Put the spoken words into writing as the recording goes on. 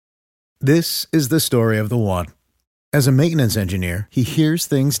This is the story of the one. As a maintenance engineer, he hears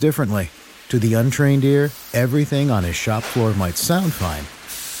things differently. To the untrained ear, everything on his shop floor might sound fine,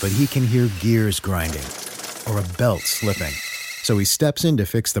 but he can hear gears grinding or a belt slipping. So he steps in to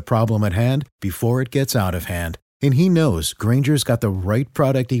fix the problem at hand before it gets out of hand. And he knows Grainger's got the right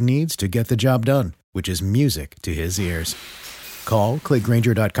product he needs to get the job done, which is music to his ears. Call, click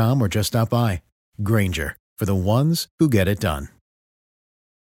Grainger.com, or just stop by. Grainger, for the ones who get it done.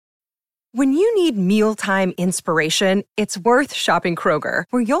 When you need mealtime inspiration, it's worth shopping Kroger,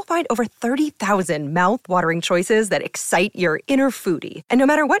 where you'll find over 30,000 mouth-watering choices that excite your inner foodie. And no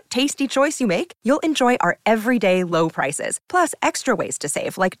matter what tasty choice you make, you'll enjoy our everyday low prices, plus extra ways to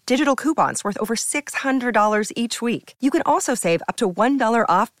save, like digital coupons worth over $600 each week. You can also save up to $1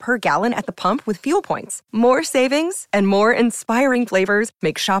 off per gallon at the pump with fuel points. More savings and more inspiring flavors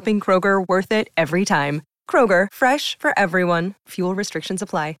make shopping Kroger worth it every time. Kroger, fresh for everyone. Fuel restrictions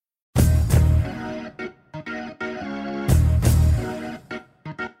apply.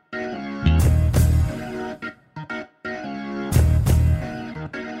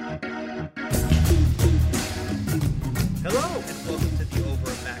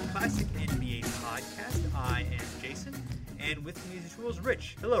 And with me as usual is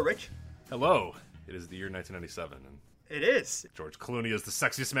Rich. Hello, Rich. Hello. It is the year 1997. And it is. George Clooney is the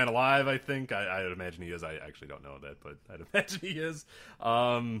sexiest man alive, I think. I'd imagine he is. I actually don't know that, but I'd imagine he is.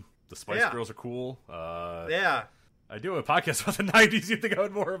 The Spice Girls are cool. Yeah. I do a podcast about the 90s. You'd think I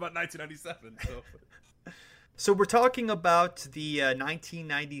would more about 1997. So we're talking about the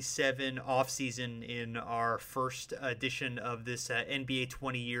 1997 offseason in our first edition of this NBA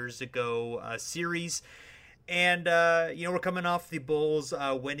 20 Years Ago series. And, we're coming off the Bulls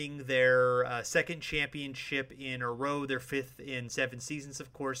winning their second championship in a row, their fifth in 7 seasons,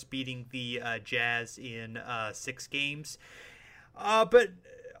 of course, beating the Jazz in 6 games. But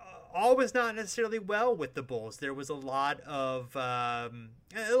all was not necessarily well with the Bulls. There was a lot of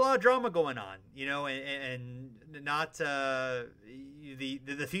drama going on, and not the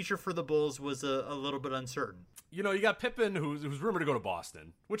future for the Bulls was a little bit uncertain. You got Pippen, who's rumored to go to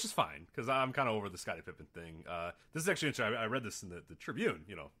Boston, which is fine, because I'm kind of over the Scottie Pippen thing. This is actually interesting. I read this in the Tribune,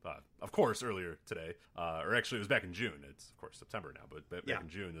 of course, earlier today. Or actually, it was back in June. It's, of course, September now, but back in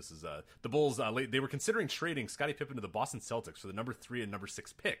June. This is the Bulls. They were considering trading Scottie Pippen to the Boston Celtics for the number 3 and number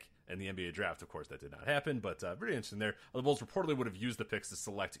 6 pick in the NBA draft. Of course, that did not happen, but very interesting there. The Bulls reportedly would have used the picks to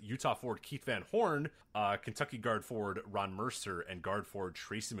select Utah forward Keith Van Horn, Kentucky guard forward Ron Mercer, and guard forward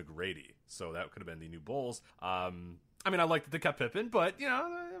Tracy McGrady. So that could have been the new Bulls. I like that they kept Pippen, but,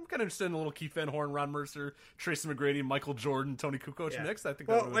 I'm kind of interested in a little Keith Van Horn, Ron Mercer, Tracy McGrady, Michael Jordan, Tony Kukoc mix. I think.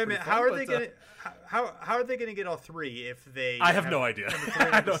 Well, wait a minute. How are they going to get all 3 if they? I have no idea.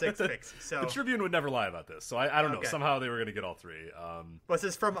 Number 6 picks. So the Tribune would never lie about this. So I don't know. Somehow they were going to get all 3. Was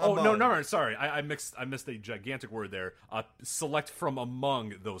this from? Oh no! Sorry, I missed a gigantic word there. Select from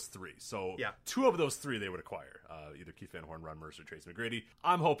among those 3. So 2 of those 3 they would acquire. Either Keith Van Horn, Ron Mercer, Tracy McGrady.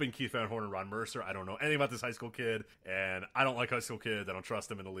 I'm hoping Keith Van Horn and Ron Mercer. I don't know anything about this high school kid, and I don't like high school kids. I don't trust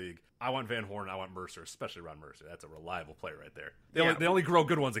them in the league. I want Van Horn. I want Mercer, especially Ron Mercer. That's a reliable player right there. They only grow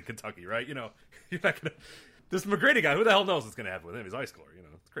good ones in Kentucky, right? You're not gonna. This McGrady guy, who the hell knows what's going to happen with him? He's a high schooler,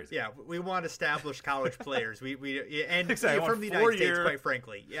 it's crazy. Yeah, we want established college players. We exactly. From the United States, quite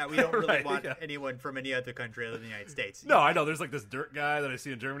frankly. Yeah, we don't really want anyone from any other country other than the United States. No, I know. There's like this dirt guy that I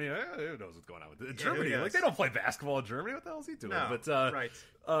see in Germany. Who knows what's going on with it? Germany? They don't play basketball in Germany. What the hell is he doing? No, but right.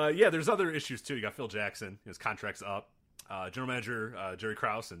 There's other issues too. You got Phil Jackson. His contract's up. General Manager Jerry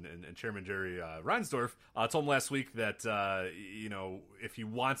Krause and Chairman Jerry Reinsdorf told him last week that if he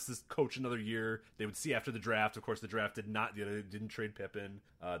wants to coach another year, they would see after the draft. Of course, the draft didn't trade Pippen.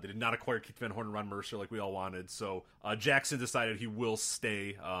 They did not acquire Keith Van Horn and Ron Mercer like we all wanted. So Jackson decided he will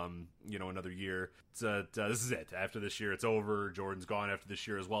stay. Another year. This is it. After this year, it's over. Jordan's gone after this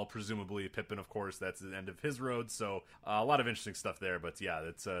year as well. Presumably Pippen, of course, that's the end of his road. So a lot of interesting stuff there. But yeah,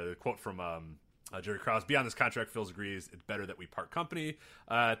 that's a quote from. Jerry Krause, beyond this contract, Phil agrees it's better that we part company.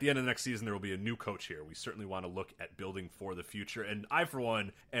 At the end of the next season, there will be a new coach here. We certainly want to look at building for the future. And I, for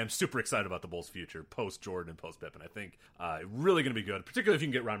one, am super excited about the Bulls' future post-Jordan and post-Pippen. I think really going to be good, particularly if you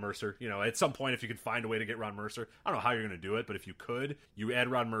can get Ron Mercer. At some point, if you can find a way to get Ron Mercer, I don't know how you're going to do it, but if you could, you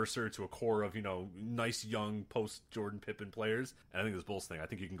add Ron Mercer to a core of, nice young post-Jordan Pippen players. And I think this Bulls thing, I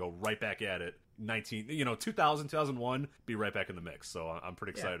think you can go right back at it 2001, be right back in the mix. So I'm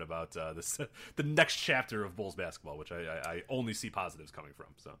pretty excited about this, the next chapter of Bulls basketball, which I only see positives coming from.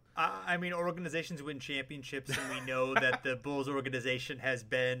 So organizations win championships, and we know that the Bulls organization has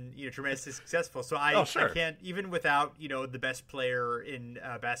been tremendously successful. So I can't, even without the best player in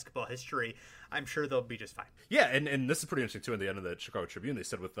basketball history, I'm sure they'll be just fine. Yeah, and this is pretty interesting too. In the end of the Chicago Tribune, they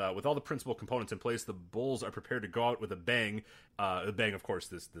said with all the principal components in place, the Bulls are prepared to go out with a bang. A bang, of course,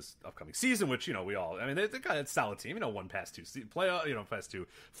 this upcoming season, which we all. I mean, they got a solid team. One past two playoff, past two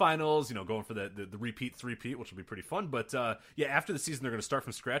finals. Going for the repeat three-peat, which will be pretty fun. But after the season, they're going to start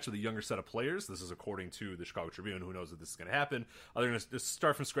from scratch with a younger set of players. This is according to the Chicago Tribune. Who knows if this is going to happen? They're going to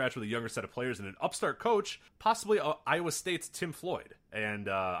start from scratch with a younger set of players and an upstart coach, possibly Iowa State's Tim Floyd. And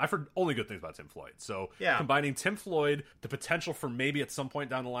I've heard only good things about Tim Floyd. So combining Tim Floyd, the potential for maybe at some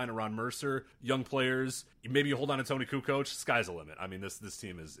point down the line a Ron Mercer, young players, maybe you hold on to Tony Kukoc, sky's the limit. I mean, this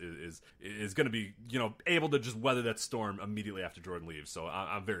team is going to be able to just weather that storm immediately after Jordan leaves. So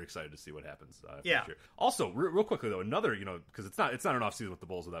I'm very excited to see what happens. This year. Also, real quickly though, another because it's not an off season with the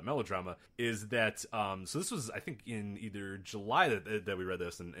Bulls without melodrama, is that so this was I think in either July that we read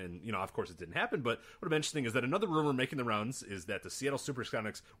this, and of course it didn't happen. But what I'm interesting is that another rumor making the rounds is that the Seattle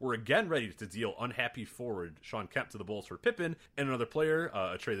Supersonics were again ready to deal unhappy forward Shawn Kemp to the Bulls for Pippen and another player,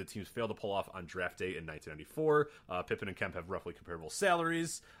 a trade that teams failed to pull off on draft day in 1994. Pippen and Kemp have roughly comparable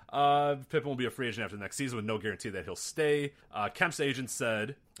salaries. Pippen will be a free agent after the next season with no guarantee that he'll stay. Kemp's agent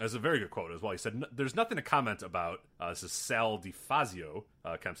said, as a very good quote as well, he said, "There's nothing to comment about." This is Sal DiFazio,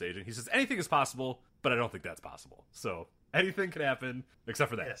 Kemp's agent. He says, "Anything is possible, but I don't think that's possible." So anything can happen except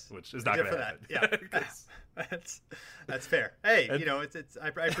for that, which is not going to happen. Yeah, that's fair. Hey, it's I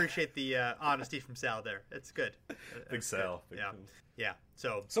appreciate the honesty from Sal there. It's good. Big Sal. Yeah.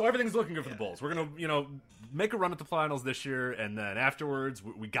 So everything's looking good for the Bulls. We're gonna make a run at the finals this year, and then afterwards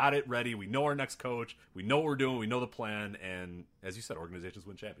we got it ready. We know our next coach. We know what we're doing. We know the plan. And as you said, organizations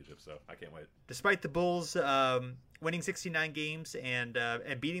win championships. So I can't wait. Despite the Bulls winning 69 games and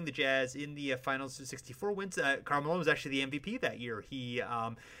beating the Jazz in the finals to 64 wins, Karl Malone was actually the MVP that year. He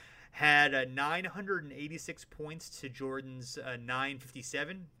had 986 points to Jordan's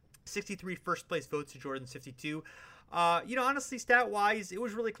 957, 63 first place votes to Jordan's 52. Honestly, stat-wise, it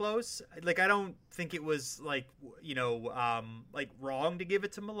was really close. Like, I don't think it was, wrong to give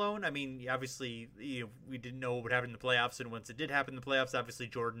it to Malone. I mean, obviously, we didn't know what would happen in the playoffs, and once it did happen in the playoffs, obviously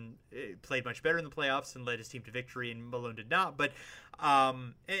Jordan played much better in the playoffs and led his team to victory, and Malone did not. But,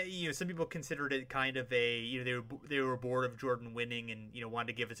 some people considered it kind of they were bored of Jordan winning and, wanted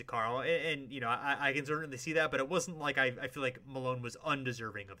to give it to Karl. And I can certainly see that, but it wasn't like I feel like Malone was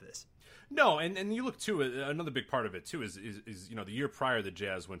undeserving of this. No, and you look too. Another big part of it too is the year prior the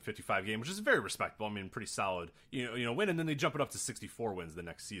Jazz won 55 games, which is very respectable. I mean, pretty solid. Win, and then they jump it up to 64 wins the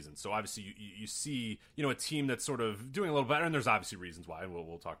next season. So obviously you see a team that's sort of doing a little better, and there's obviously reasons why. And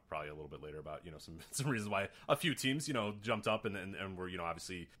we'll talk probably a little bit later about some reasons why a few teams jumped up and were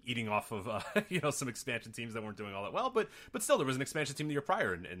obviously eating off of some expansion teams that weren't doing all that well. But still, there was an expansion team the year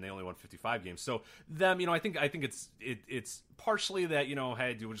prior, and they only won 55 games. So them, I think it's partially that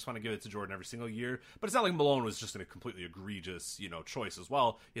hey, do we just want to give it to Jordan every single year? But it's not like Malone was just a completely egregious choice as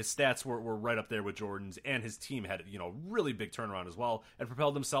well. His stats were right up there with Jordan's, and his team had really big turnaround as well and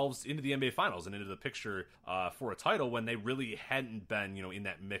propelled themselves into the NBA Finals and into the picture for a title when they really hadn't been in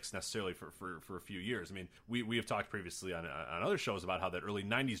that mix necessarily for a few years. I mean, we have talked previously on other shows about how that early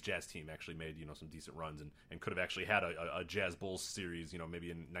 90s Jazz team actually made some decent runs and could have actually had a Jazz Bulls series maybe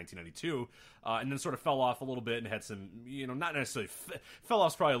in 1992 and then sort of fell off a little bit and had some not necessarily fell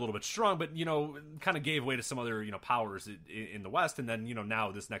off's probably a little bit strong, but kind of gave way to some other powers in the West, and then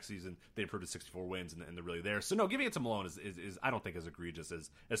now this next season they improved to 64 wins and they're really there. So no, giving it to Malone is I don't think as egregious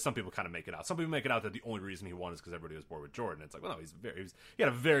as some people kind of make it out. Some people make it out that the only reason he won is because everybody was bored with Jordan. It's like, well, no, he had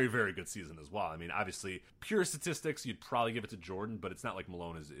a very, very good season as well. I mean, obviously pure statistics you'd probably give it to Jordan, but it's not like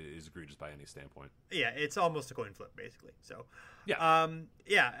Malone is egregious by any standpoint. Yeah, it's almost a coin flip basically. So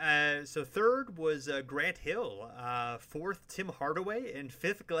yeah. So third was Grant Hill, fourth Tim Hardaway, and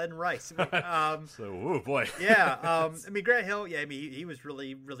fifth Glenn Rice. Oh boy. Yeah. Grant Hill. Yeah. He was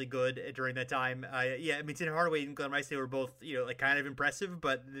really, really good during that time. Tim Hardaway and Glenn Rice, they were both kind of impressive,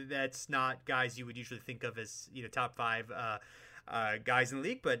 but that's not guys you would usually think of as top five guys in the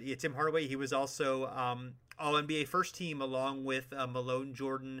league. But Tim Hardaway, he was also All NBA first team along with Malone,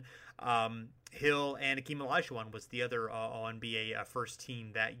 Jordan, Hill, and Hakeem Olajuwon was the other All-NBA first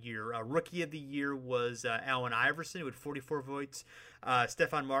team that year. Rookie of the year was Allen Iverson with 44 votes,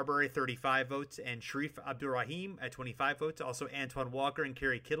 Stephon Marbury 35 votes, and Sharif Abdul-Rahim at 25 votes. Also Antoine Walker and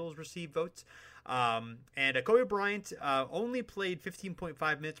Kerry Kittles received votes. And Kobe Bryant only played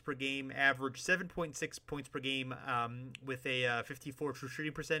 15.5 minutes per game, averaged 7.6 points per game with a 54 true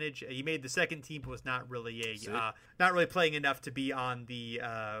shooting percentage. He made the second team, but was not really not really playing enough to be on the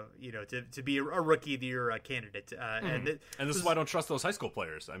to be a rookie of the year candidate. And this is why I don't trust those high school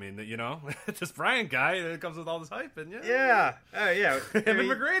players. I mean, this Bryant guy that comes with all this hype, and yeah. Him and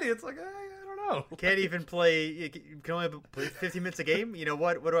McGrady, it's like I don't know. know. Can't even play. You can only play 15 minutes a game. You know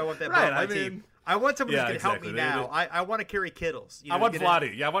what? What do I want that Right, on my I mean, team? I want someone who's going to exactly. help me now. I want to carry Kittles. I want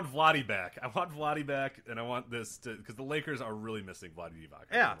Vlade. Yeah, I want Vlade back. I want Vlade back, and I want this to because the Lakers are really missing Vlade Divac.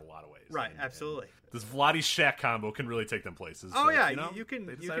 Yeah, in a lot of ways. Right, absolutely. This Vlade Shaq combo can really take them places. Oh but, yeah, you know, you can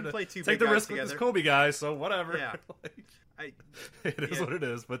play two. Take big the guys risk together. with this Kobe guy. So whatever. Yeah. It is what it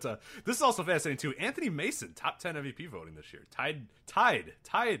is. But this is also fascinating too. Anthony Mason, top 10 MVP voting this year, tied,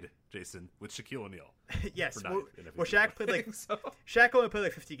 Jason, with Shaquille O'Neal. Yes. Well, Shaq played Shaq only played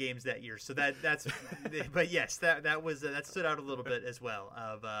like 50 games that year, so that's. But yes, that was that stood out a little bit as well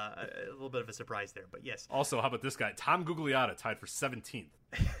of a little bit of a surprise there. But yes. Also, how about this guy, Tom Gugliotta, tied for 17th.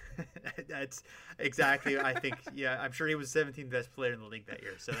 That's exactly. I think. Yeah, I'm sure he was 17th best player in the league that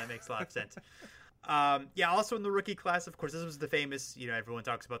year, so that makes a lot of sense. Also in the rookie class, of course, this was the famous, everyone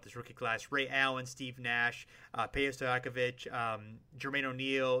talks about this rookie class: Ray Allen, Steve Nash, Peja Stojakovic, Jermaine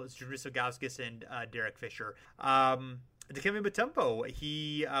O'Neal, Zydrunas Ilgauskas, and Derek Fisher. Dikembe Mutombo,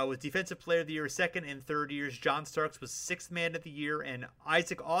 he was Defensive Player of the Year second and third years. John Starks was sixth man of the year, and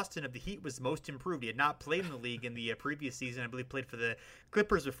Isaac Austin of the Heat was most improved. He had not played in the league in the previous season. I believe played for the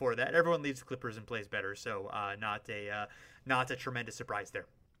Clippers before that. Everyone leaves the Clippers and plays better, so not a tremendous surprise there.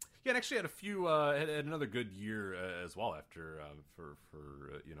 Yeah, and actually had a few had another good year as well after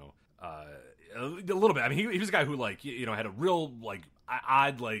a little bit. I mean, he was a guy who had a real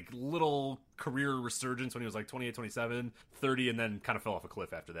odd little career resurgence when he was 28, 27, 30, and then kind of fell off a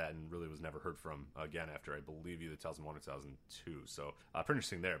cliff after that and really was never heard from again after I believe either 2001 or 2002. So pretty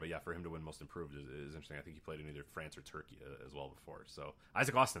interesting there. But yeah, for him to win Most Improved is interesting. I think he played in either France or Turkey as well before. So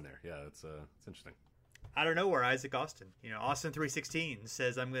Isaac Austin there, yeah, it's interesting. I don't know where Isaac Austin. Austin 316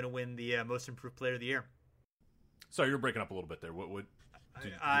 says I'm going to win the Most Improved Player of the Year. Sorry, you're breaking up a little bit there. What would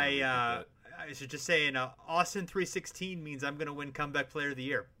I should just say Austin 316 means I'm going to win Comeback Player of the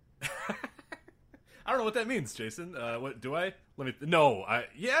Year. I don't know what that means, Jason. What do I? Let me. No,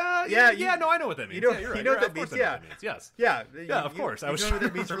 Yeah. No, I know what that means. You're right. You know what that means. Yeah. Yes. Yeah. Of course. I was know what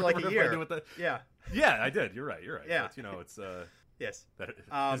that means for like a year. Yeah. Yeah, I did. You're right. Yeah. But, it's. Yes. That,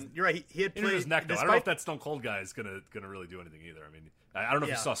 you're right. He had played his neck, though. I don't know if that Stone Cold guy is gonna really do anything either. I mean, I don't know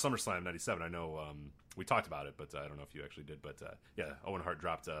if you saw SummerSlam '97. I know we talked about it, but I don't know if you actually did. But Owen Hart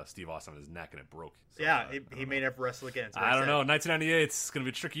dropped Steve Austin on his neck and it broke. So, he may never wrestle again. I don't know. 1998 is gonna be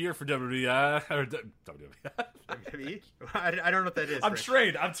a tricky year for WWE. Or WWE. I don't know what that is. I'm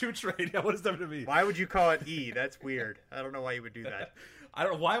trained. I'm too trained. Yeah, what is WWE? Why would you call it E? That's weird. I don't know why you would do that. I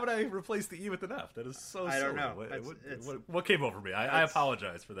don't know. Why would I replace the E with an F? That is so silly. I don't know. What came over me? I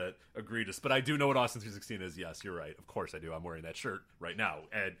apologize for that egregious, but I do know what Austin 316 is. Yes, you're right. Of course I do. I'm wearing that shirt right now.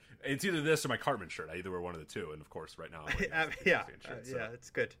 And it's either this or my Cartman shirt. I either wear one of the two. And of course, right now I'm wearing shirt, so. Yeah, it's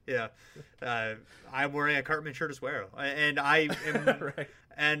good. Yeah. I'm wearing a Cartman shirt as well. And I am, right.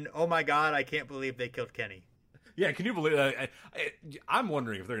 And oh my God, I can't believe they killed Kenny. Yeah, can you believe I'm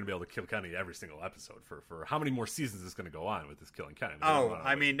wondering if they're going to be able to kill Kenny every single episode for how many more seasons is going to go on with this killing Kenny.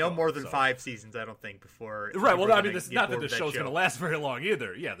 No more than 5 seasons, I don't think, before. Right, well, I mean, it's not that the show's going to last very long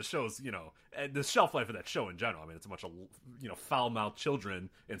either. Yeah, the show's, the shelf life of that show in general. I mean, it's a bunch of, foul-mouthed children,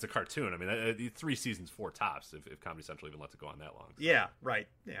 and it's a cartoon. I mean, 3 seasons, 4 tops, if Comedy Central even lets it go on that long. So. Yeah, right,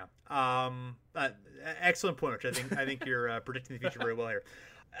 yeah. Excellent point, Rich. I think you're predicting the future very well here.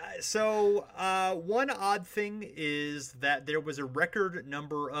 So one odd thing is that there was a record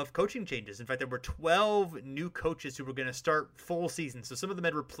number of coaching changes. In fact, there were 12 new coaches who were going to start full season. So some of them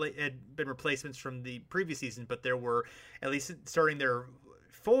had been replacements from the previous season, but there were, at least starting their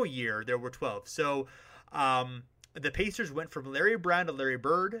full year, there were 12. So the Pacers went from Larry Brown to Larry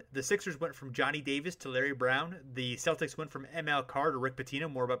Bird. The Sixers went from Johnny Davis to Larry Brown. The Celtics went from ML Carr to Rick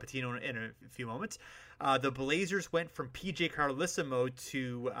Pitino. More about Pitino in a few moments. The Blazers went from PJ Carlesimo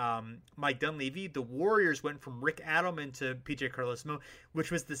to Mike Dunleavy. The Warriors went from Rick Adelman to PJ Carlesimo,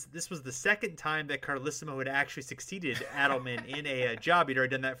 which was this was the second time that Carlesimo had actually succeeded Adelman in a job. He'd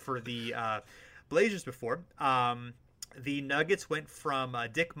already done that for the Blazers before. The Nuggets went from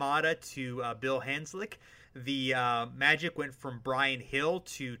Dick Motta to Bill Hanslick. The Magic went from Brian Hill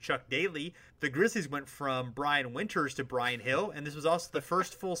to Chuck Daly. The Grizzlies went from Brian Winters to Brian Hill. And this was also the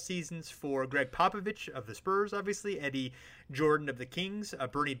first full seasons for Greg Popovich of the Spurs, obviously, Eddie Jordan of the Kings,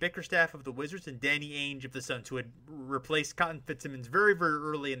 Bernie Bickerstaff of the Wizards, and Danny Ainge of the Suns, who had replaced Cotton Fitzsimmons very, very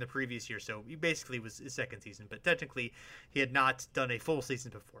early in the previous year. So he basically was his second season, but technically he had not done a full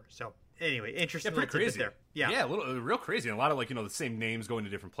season before. So anyway, interesting. Yeah, pretty crazy there. Yeah, a little real crazy. And a lot of the same names going to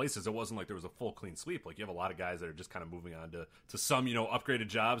different places. It wasn't like there was a full clean sweep. Like you have a lot of guys that are just kind of moving on to some upgraded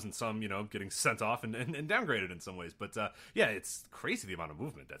jobs and some getting sent off and downgraded in some ways. But yeah, it's crazy the amount of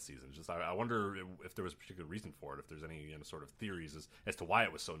movement that season. Just I wonder if there was a particular reason for it. If there's any sort of theories as to why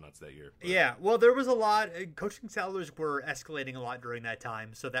it was so nuts that year. But, yeah, well, there was a lot. Coaching salaries were escalating a lot during that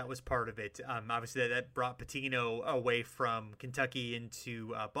time, so that was part of it. Obviously, that brought Pitino away from Kentucky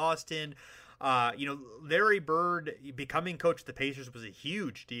into Boston. Larry Bird becoming coach of the Pacers was a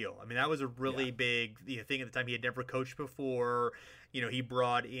huge deal. I mean, that was a really big thing at the time. He had never coached before. He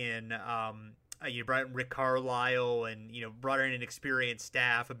brought in Rick Carlisle and brought in an experienced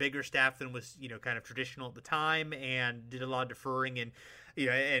staff, a bigger staff than was kind of traditional at the time, and did a lot of deferring and we're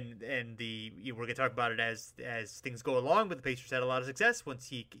going to talk about it as things go along. But the Pacers had a lot of success once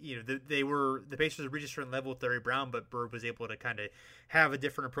the Pacers reached a certain level with Larry Brown, but Bird was able to kind of have a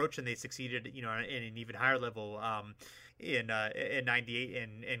different approach, and they succeeded in an even higher level in '98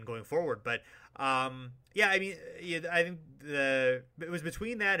 and going forward. But I think it was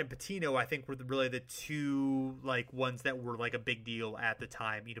between that and Pitino, I think, were really the two ones that were a big deal at the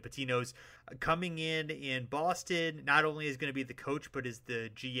time. Pitino's coming in Boston, not only is going to be the coach, but is the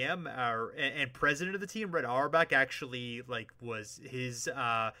GM and president of the team. Red Auerbach actually was his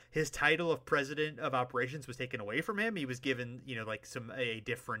title of president of operations was taken away from him. He was given a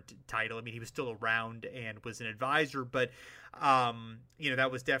different title. I mean, he was still around and was an advisor, but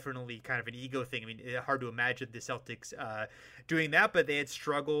that was definitely kind of an ego thing. I mean, hard to imagine the Celtics doing that, but they had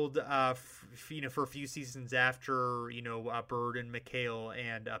struggled for a few seasons after Bird and McHale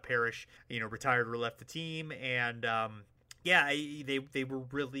and Parrish retired or left the team, and they were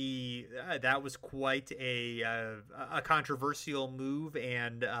really that was quite a controversial move,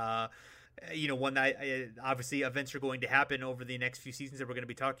 and one that obviously events are going to happen over the next few seasons that we're going to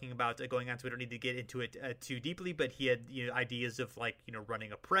be talking about going on, so we don't need to get into it too deeply, but he had ideas of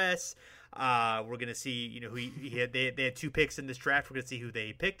running a press. We're going to see who he had. They had two picks in this draft. We're going to see who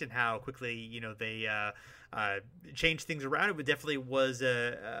they picked and how quickly they changed things around. It definitely was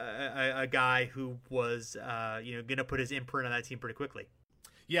a guy who was going to put his imprint on that team pretty quickly.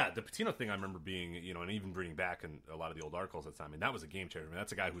 Yeah, the Pitino thing I remember being, and even reading back in a lot of the old articles at the time, and that was a game changer. I mean,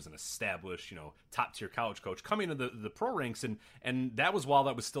 that's a guy who's an established, top-tier college coach coming into the pro ranks, and that was while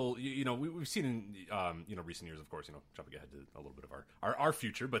that was still, we've seen in, recent years, of course, jumping ahead to a little bit of our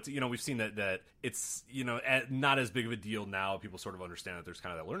future, but, we've seen that it's, not as big of a deal now. People sort of understand that there's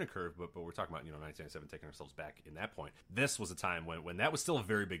kind of that learning curve, but we're talking about, 1997, taking ourselves back in that point. This was a time when that was still a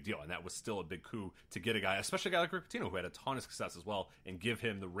very big deal, and that was still a big coup to get a guy, especially a guy like Rick Pitino, who had a ton of success as well, and give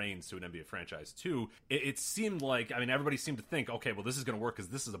him the reins to an NBA franchise too. It seemed like, everybody seemed to think, okay, well, this is going to work because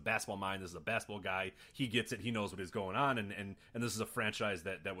this is a basketball mind, this is a basketball guy, he gets it, he knows what is going on, and this is a franchise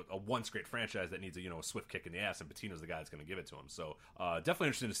that a once great franchise that needs a swift kick in the ass, and Pitino's the guy that's going to give it to him. So definitely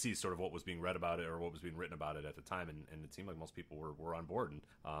interesting to see sort of what was being read about it or what was being written about it at the time, and it seemed like most people were on board,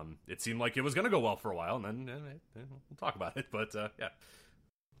 and it seemed like it was going to go well for a while, and then we'll talk about it, but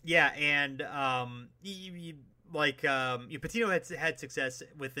yeah, and Pitino had success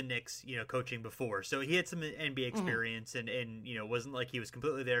with the Knicks, coaching before, so he had some NBA experience, and wasn't like he was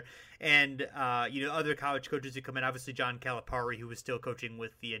completely there. And other college coaches who come in, obviously John Calipari, who was still coaching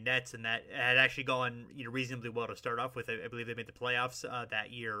with the Nets, and that had actually gone reasonably well to start off with. I believe they made the playoffs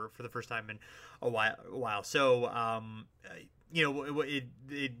that year for the first time in a while. So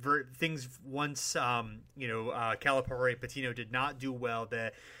things once Calipari and Pitino did not do well.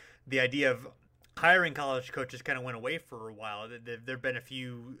 The idea of hiring college coaches kind of went away for a while. There have been a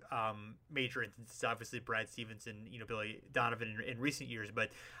few major instances, obviously Brad Stevenson, Billy Donovan in recent years,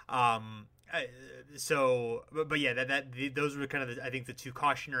 but those were kind of I think the two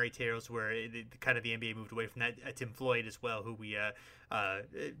cautionary tales where the NBA moved away from that. Tim Floyd as well, who we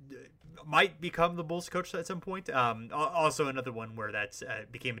might become the Bulls coach at some point. Also another one where that's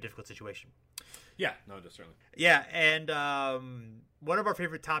became a difficult situation. Yeah, no, just certainly. Yeah, and one of our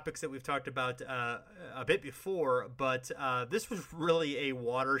favorite topics that we've talked about a bit before, but this was really a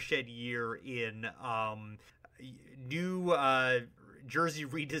watershed year in new jersey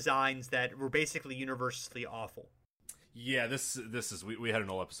redesigns that were basically universally awful. Yeah, this is we had an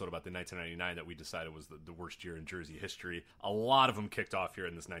old episode about the 1999 that we decided was the worst year in jersey history. A lot of them kicked off here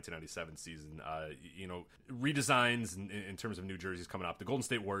in this 1997 season. Redesigns in terms of new jerseys coming up. The Golden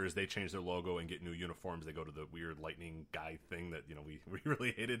State Warriors, they changed their logo and get new uniforms. They go to the weird lightning guy thing that we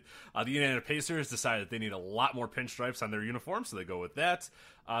really hated. The Indiana Pacers decided that they need a lot more pinstripes on their uniforms, so they go with that.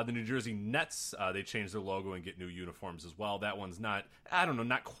 The New Jersey Nets, they changed their logo and get new uniforms as well. That one's not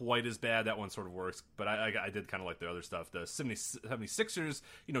quite as bad. That one sort of works, but I did kind of like the other stuff. stuff. The 76ers,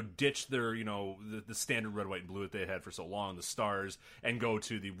 ditch their, the standard red, white, and blue that they had for so long, the stars, and go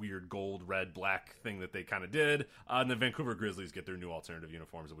to the weird gold, red, black thing that they kind of did. And the Vancouver Grizzlies get their new alternative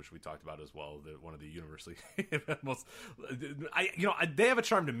uniforms, which we talked about as well. One of the universally most, they have a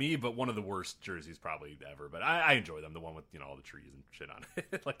charm to me, but one of the worst jerseys probably ever. But I enjoy them. The one with all the trees and shit on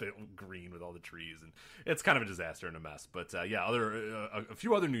it, like the green with all the trees, and it's kind of a disaster and a mess. But a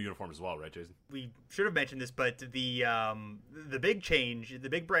few other new uniforms as well, right, Jason? We should have mentioned this, but the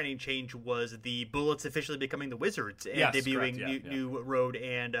big branding change was the Bullets officially becoming the Wizards and debuting new road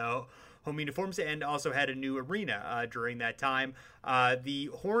and home uniforms, and also had a new arena during that time. The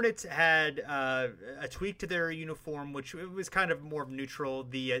Hornets had a tweak to their uniform, which was kind of more neutral.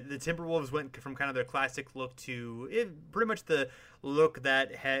 The Timberwolves went from kind of their classic look to pretty much the look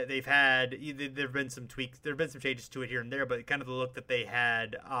that they've had. There have been some tweaks, there have been some changes to it here and there, but kind of the look that they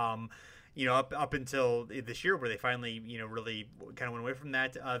had up until this year, where they finally, really kind of went away from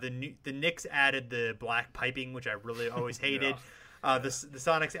that. The Knicks added the black piping, which I really always hated. The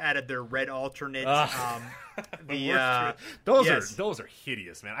Sonics added their red alternate. Those are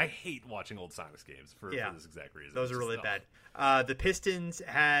hideous, man. I hate watching old Sonics games for this exact reason. Those are really bad. The Pistons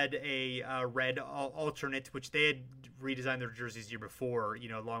had a red alternate, which they had redesigned their jerseys year before,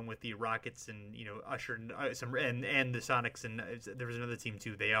 along with the Rockets and ushered and the Sonics, and there was another team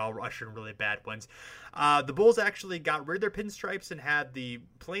too. They all ushered in really bad ones. The Bulls actually got rid of their pinstripes and had the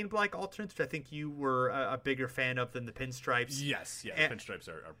plain black alternates, which I think you were a bigger fan of than the pinstripes. Yes, the pinstripes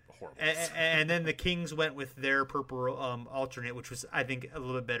are horrible. And then the Kings went with their purple alternate, which was, I think, a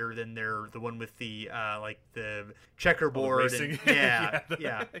little bit better than the one with the the checkerboard. The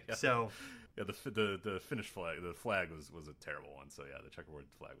and, So. Yeah, the Finnish flag, the flag was a terrible one. So the checkerboard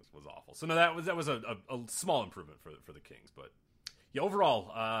flag was awful. So no, that was a small improvement for the Kings, but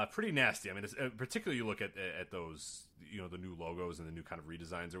overall, pretty nasty. I mean, particularly you look at those, the new logos and the new kind of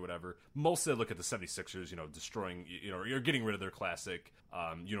redesigns or whatever. Mostly I look at the 76ers, destroying, you're getting rid of their classic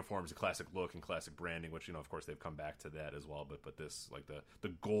uniforms, the classic look and classic branding, which, of course they've come back to that as well. But this, like the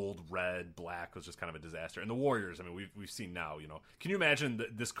gold, red, black was just kind of a disaster. And the Warriors, I mean, we've seen now, can you imagine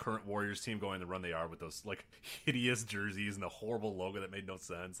this current Warriors team going the run they are with those like hideous jerseys and the horrible logo that made no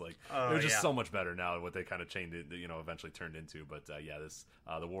sense? Like, it was just so much better now than what they kind of changed it, eventually turned into. But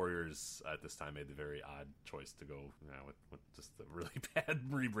the Warriors at this time made the very odd choice to go, with just the really bad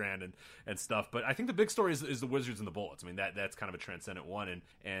rebrand and stuff. But I think the big story is the Wizards and the Bullets. I mean, that's kind of a transcendent one,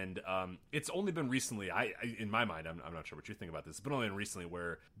 and it's only been recently. I in my mind, I'm not sure what you think about this, but only been recently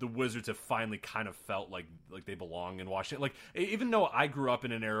where the Wizards have finally kind of felt like they belong in Washington. Like, even though I grew up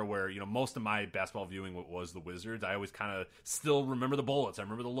in an era where most of my basketball viewing was the Wizards, I always kind of still remember the Bullets. I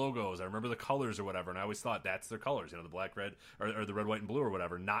remember the logos. I remember the colors or whatever, and I always thought that's their colors. The black, red, or the red, white, and blue or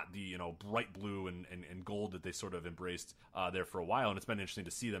whatever, not the bright blue and gold that they sort of embraced there for a while. And it's been interesting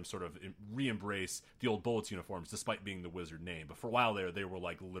to see them sort of re-embrace the old Bullets uniforms despite being the Wizard name. But for a while there, they were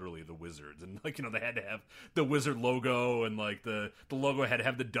like literally the Wizards, and they had to have the Wizard logo, and like the logo had to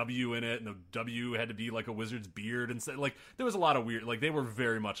have the W in it, and the W had to be like a Wizard's beard, and so, like, there was a lot of weird, like, they were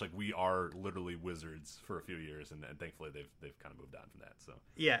very much like, we are literally Wizards for a few years, and thankfully they've kind of moved on from that. So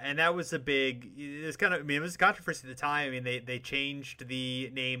and that was it was controversy at the time. I mean, they changed the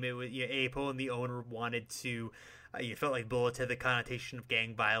name. It was Apel and the owner wanted to. You felt like Bullets had the connotation of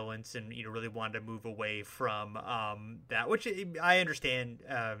gang violence, and really wanted to move away from that, which I understand.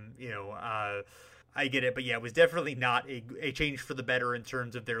 I get it, but it was definitely not a change for the better in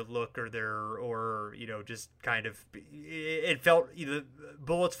terms of their look or just kind of, it felt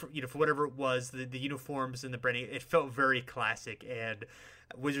Bullets for whatever it was, the uniforms and the branding, it felt very classic, and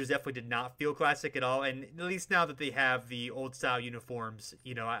Wizards definitely did not feel classic at all. And at least now that they have the old style uniforms,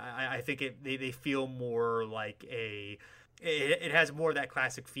 I think they feel more like it has more of that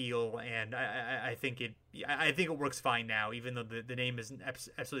classic feel, and I think it works fine now, even though the name isn't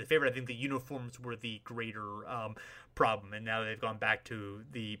absolutely favorite. I think the uniforms were the greater problem, and now they've gone back to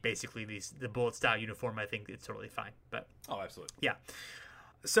the Bullet style uniform. I think it's totally fine. But absolutely, yeah.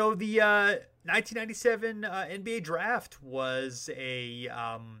 So the 1997 NBA draft was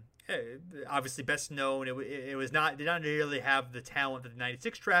obviously best known. It was did not nearly have the talent that the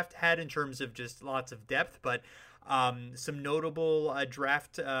 96 draft had in terms of just lots of depth, but some notable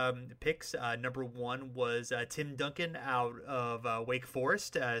draft picks. Number one was Tim Duncan out of Wake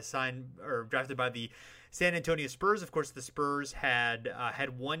Forest, drafted by the San Antonio Spurs. Of course, the Spurs had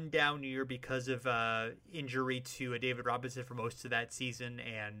one down year because of injury to David Robinson for most of that season,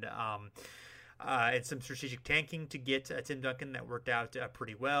 and and some strategic tanking to get Tim Duncan that worked out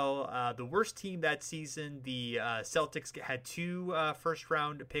pretty well. The worst team that season, the Celtics had 2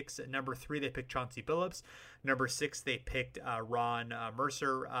 first-round picks. At number 3, they picked Chauncey Billups. Number 6, they picked Ron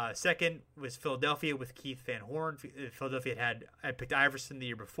Mercer. Second was Philadelphia with Keith Van Horn. Philadelphia had picked Iverson the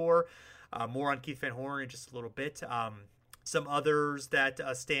year before. More on Keith Van Horn in just a little bit. Some others that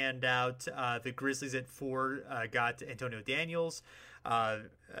stand out, the Grizzlies at 4 got Antonio Daniels.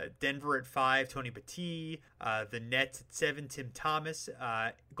 Denver at 5, Tony Battie. The Nets at 7, Tim Thomas.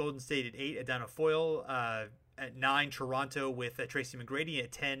 Golden State at 8, Adana Foyle. At 9, Toronto with Tracy McGrady.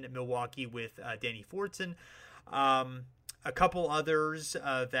 At 10, Milwaukee with Danny Fortson. A couple others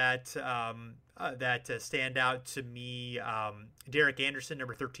that stand out to me. Derek Anderson,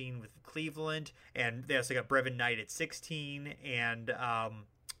 number 13 with Cleveland, and they also got Brevin Knight at 16, and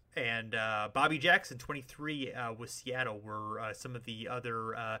Bobby Jackson, 23 with Seattle were some of the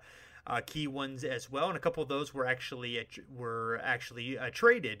other key ones as well, and a couple of those were actually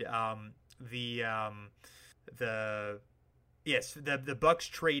traded. The Bucks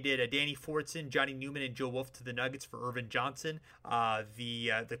traded Danny Fortson, Johnny Newman, and Joe Wolf to the Nuggets for Irvin Johnson.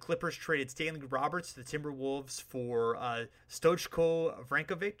 The Clippers traded Stanley Roberts to the Timberwolves for Stochko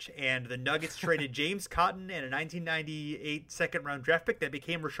Vrankovic, and the Nuggets traded James Cotton and a 1998 second-round draft pick that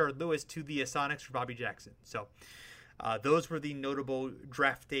became Rashard Lewis to the Sonics for Bobby Jackson. So those were the notable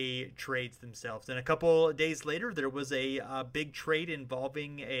draft day trades themselves. And a couple days later, there was a big trade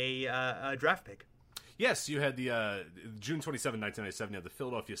involving a draft pick. Yes, you had the June 27, 1997, you had the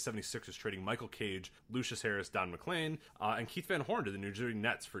Philadelphia 76ers trading Michael Cage, Lucius Harris, Don McClain, and Keith Van Horn to the New Jersey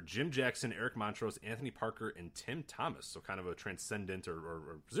Nets for Jim Jackson, Eric Montrose, Anthony Parker, and Tim Thomas. So kind of a transcendent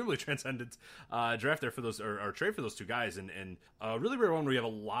or presumably transcendent draft there for those, or trade for those two guys. And really rare one where you have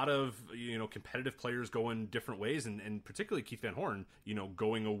a lot of, competitive players going different ways, and particularly Keith Van Horn,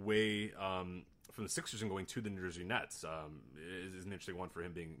 going away from the Sixers and going to the New Jersey Nets is an interesting one for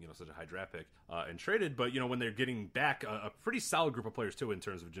him being, such a high draft pick and traded. But, when they're getting back a pretty solid group of players too, in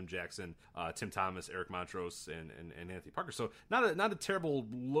terms of Jim Jackson, Tim Thomas, Eric Montrose, and Anthony Parker. So not a terrible,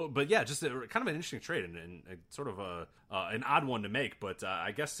 but yeah, just kind of an interesting trade and sort of an odd one to make. But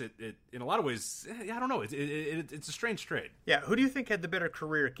I guess it in a lot of ways, I don't know. It's a strange trade. Yeah. Who do you think had the better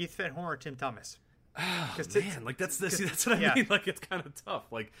career, Keith Van Horn or Tim Thomas? Oh, man, that's what I mean. Like, it's kind of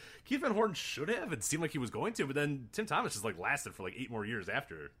tough. Like, Keith Van Horn should have. It seemed like he was going to, but then Tim Thomas just lasted for 8 more years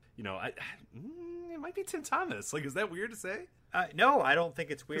after. It might be Tim Thomas. Like, is that weird to say? No, I don't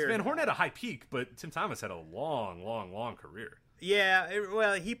think it's weird. Van Horn had a high peak, but Tim Thomas had a long career. Yeah,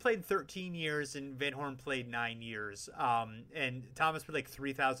 well, he played 13 years and Van Horn played 9 years. And Thomas played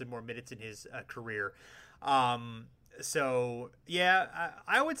 3,000 more minutes in his career. So yeah,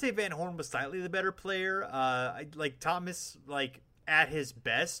 I would say Van Horn was slightly the better player. Thomas, at his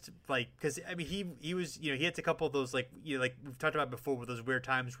best, because he was, he had a couple of those we've talked about before, with those weird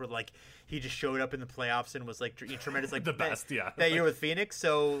times where he just showed up in the playoffs and was tremendous, the best, that year with Phoenix.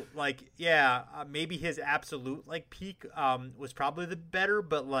 So maybe his absolute peak was probably the better,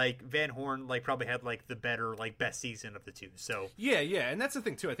 but Van Horn probably had the better best season of the two. So yeah, and that's the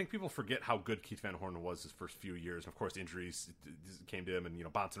thing too. I think people forget how good Keith Van Horn was his first few years. Of course, injuries came to him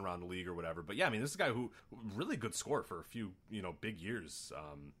and bouncing around the league or whatever. But yeah, this is a guy who really good scorer for a few big years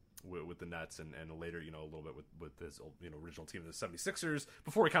with the Nets and later a little bit with his original team, the 76ers,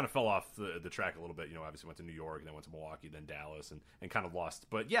 before he kind of fell off the track a little bit. Obviously went to New York, then went to Milwaukee, then Dallas, and kind of lost.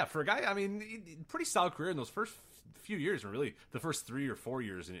 But yeah, for a guy, pretty solid career in those first few years, and really the first 3 or 4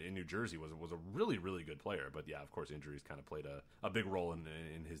 years in New Jersey was a really, really good player. But yeah, of course, injuries kind of played a big role in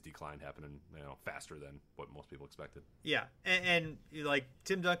his decline, happening faster than what most people expected. Yeah, and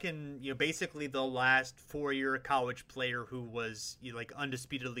Tim Duncan, basically the last 4-year college player who was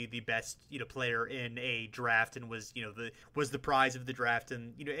undisputedly the best player in a draft, and was the prize of the draft,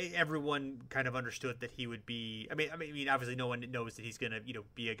 and everyone kind of understood that he would be. Obviously no one knows that he's gonna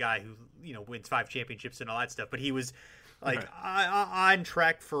be a guy who wins 5 championships and all that stuff, but he was on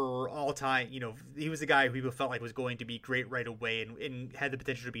track for all time. He was the guy who people felt was going to be great right away, and had the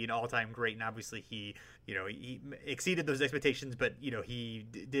potential to be an all-time great. And obviously he exceeded those expectations, but he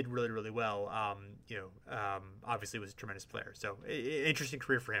did really, really well. Obviously was a tremendous player. So interesting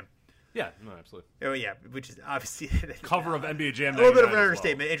career for him. Yeah, no, absolutely. Oh yeah, which is obviously cover of NBA Jam. A little bit of an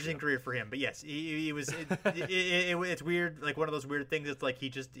understatement. Well. Interesting career for him, but yes, he was. It's weird, one of those weird things. It's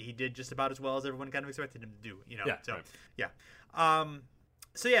he did just about as well as everyone kind of expected him to do. Yeah. So right. Yeah.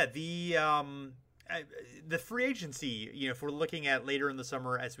 So yeah, the free agency, if we're looking at later in the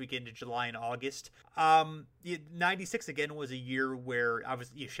summer as we get into July and August, 96 again was a year where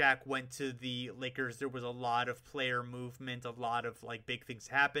obviously Shaq went to the Lakers. There was a lot of player movement, a lot of big things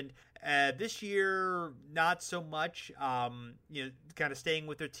happened. This year, not so much. Kind of staying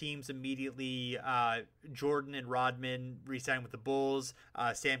with their teams immediately. Jordan and Rodman re-signing with the Bulls.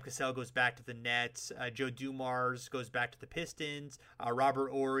 Sam Cassell goes back to the Nets. Joe Dumars goes back to the Pistons.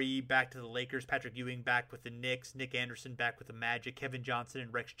 Robert Horry back to the Lakers. Patrick Ewing back with the Knicks. Nick Anderson back with the Magic. Kevin Johnson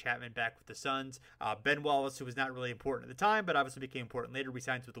and Rex Chapman back with the Suns. Ben Wallace, who was not really important at the time, but obviously became important later,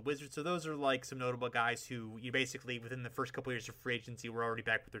 re-signs with the Wizards. So those are like some notable guys who you basically within the first couple years of free agency were already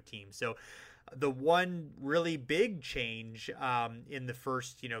back with their team. So the one really big change in the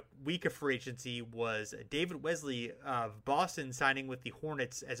first week of free agency was David Wesley of Boston signing with the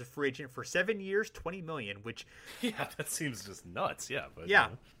Hornets as a free agent for 7 years, $20 million. Which that seems just nuts. Yeah, but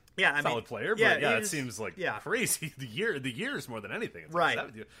solid player, but it seems like crazy. The years more than anything. It's right.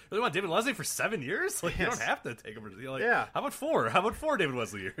 Like, you really want David Wesley for 7 years? Like, you don't have to take him for how about 4? How about 4 David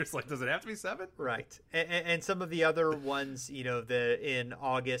Wesley years? Like, does it have to be 7? Right. And some of the other ones, in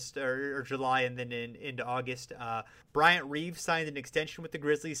August or July and then into August, Bryant Reeves signed an extension with the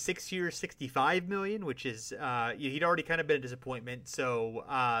Grizzlies, 6 years, $65 million, which is he'd already kind of been a disappointment. So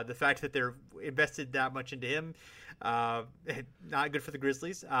the fact that they're invested that much into him, not good for the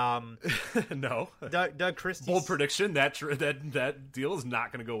Grizzlies. No. Doug Christie. Bold prediction. That deal is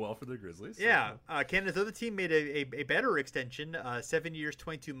not going to go well for the Grizzlies. So. Yeah. Canada's other team made a better extension, 7 years,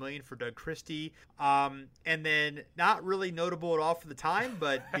 $22 million for Doug Christie. And then not really notable at all for the time,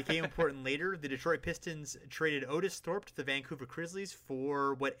 but became important later. The Detroit Pistons traded Otis Thorpe to the Vancouver Grizzlies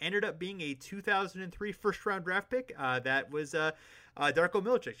for what ended up being a 2003 first-round draft pick. That was Darko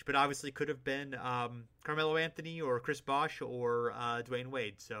Milicic, but obviously could have been Carmelo Anthony or Chris Bosh or Dwayne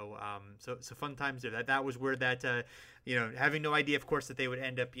Wade. So fun times there. That was where that having no idea, of course, that they would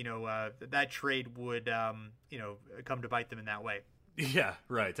end up that trade would come to bite them in that way. Yeah,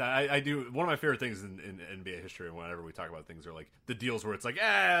 right. I do. One of my favorite things in NBA history, whenever we talk about things, are like the deals where it's like,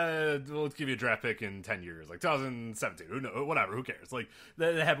 let's give you a draft pick in 10 years, like 2017, whatever, who cares? Like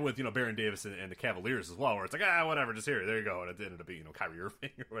that happened with Baron Davis and the Cavaliers as well, where it's like, whatever, just there you go, and it ended up being Kyrie Irving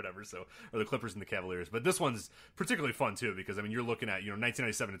or whatever. So, or the Clippers and the Cavaliers. But this one's particularly fun too because you're looking at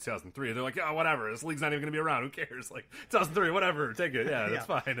 1997 to 2003, they're like, whatever, this league's not even gonna be around, who cares? Like 2003, whatever, take it, that's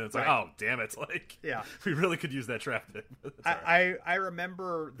fine. And it's like, oh damn it, like we really could use that draft pick. I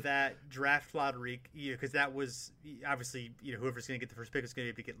remember that draft lottery, because that was obviously, whoever's going to get the first pick is going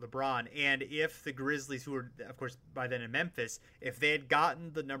to be able to get LeBron. And if the Grizzlies, who were, of course, by then in Memphis, if they had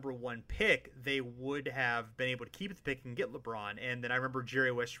gotten the number 1 pick, they would have been able to keep the pick and get LeBron. And then I remember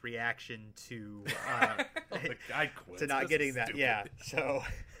Jerry West's reaction to to not getting that. Yeah, so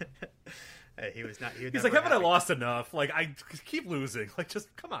he was not. He's like, haven't I lost enough? Like, I keep losing. Like,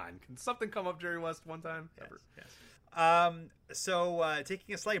 just come on. Can something come up, Jerry West, one time? Yes. So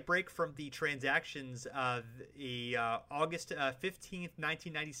taking a slight break from the transactions, the August 15th,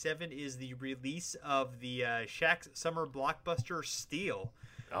 1997 is the release of the Shaq's summer blockbuster Steel.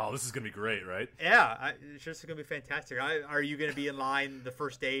 Oh, this is going to be great, right? Yeah, it's just going to be fantastic. Are you going to be in line the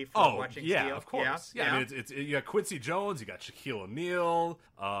first day for watching Steel? Yeah, of course. Yeah. I mean, it's you got Quincy Jones, you got Shaquille O'Neal.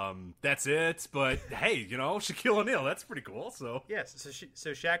 That's it. But hey, Shaquille O'Neal, that's pretty cool. So yes, so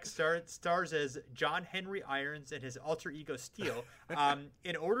Shaq stars as John Henry Irons and his alter ego Steel.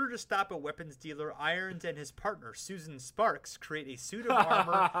 In order to stop a weapons dealer, Irons and his partner Susan Sparks create a suit of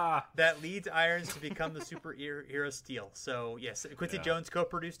armor that leads Irons to become the superhero Steel. So yes, Quincy Jones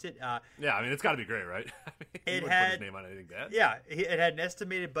co-produced it. I mean, it's got to be great, right? It had put his name on anything bad. Yeah, it had an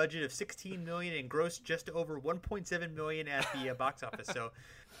estimated budget of $16 million and grossed just over $1.7 million at the box office. So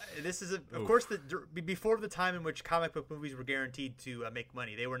this is, of course, before the time in which comic book movies were guaranteed to make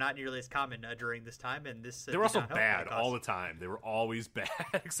money. They were not nearly as common during this time, and this they were also bad all the time. They were always bad,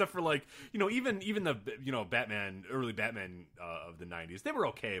 except for even the Batman, early Batman of the 90s. They were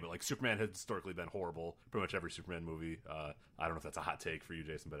okay, but like Superman had historically been horrible. Pretty much every Superman movie. I don't know if that's a hot take for you,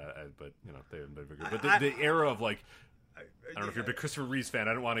 Jason, but they haven't been very good. But the era of like, I don't know if you're a big Christopher Reeves fan.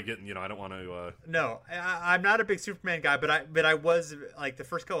 I don't want to get, I don't want to. No, I'm not a big Superman guy, but I was like the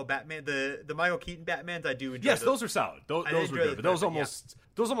first couple of Batman, the Michael Keaton Batmans. I do enjoy. Yes, those are solid. Those were good, but those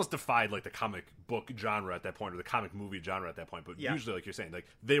almost defied like the comic book genre at that point, or the comic movie genre at that point. But usually, like you're saying, like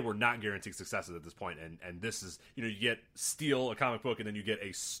they were not guaranteed successes at this point. And this is, you get Steel, a comic book, and then you get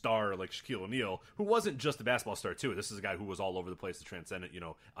a star like Shaquille O'Neal, who wasn't just a basketball star too. This is a guy who was all over the place to transcend it.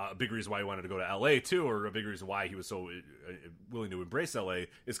 A big reason why he wanted to go to LA too, or a big reason why he was so willing to embrace LA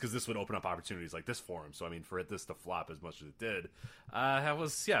is because this would open up opportunities like this for him. So I mean, for this to flop as much as it did, it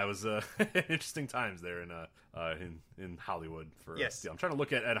was interesting times there in Hollywood for Steel. I'm trying to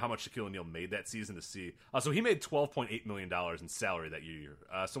look at how much Shaquille O'Neal made that season to see. So he made $12.8 million in salary that year.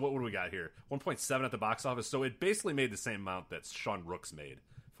 So what do we got here? 1.7 at the box office. So it basically made the same amount that Sean Rooks made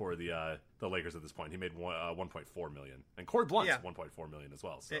for the Lakers at this point. He made 1.4 million, and Corey Blunt's 1.4 million as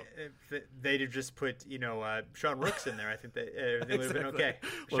well. So if they'd have just put Sean Rooks in there, I think everything would have been okay.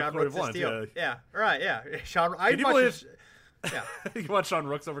 Well, Sean Corey Rooks Blunt, is steal. Yeah, right. Yeah, Sean. Can you believe? Yeah, you want Sean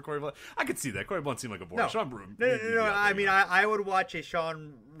Rooks over Corey Blunt? I could see that. Corey Blunt seemed like a boring. No. I mean, I would watch a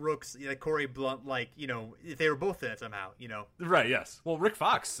Sean Rooks, Corey Blunt, if they were both in it somehow, Right. Yes. Well, Rick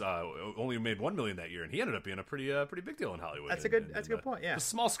Fox only made $1 million that year, and he ended up being a pretty big deal in Hollywood. That's a good point. Yeah. The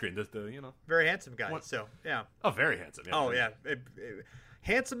small screen, very handsome guy. So yeah. Oh, very handsome. Yeah. Oh yeah.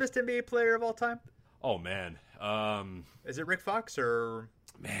 Handsomest NBA player of all time. Oh man. Is it Rick Fox or?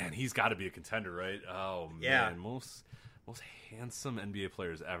 Man, he's got to be a contender, right? Oh man, yeah. Most handsome NBA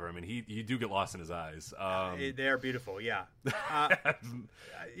players ever. I mean, he do get lost in his eyes. They are beautiful. Yeah.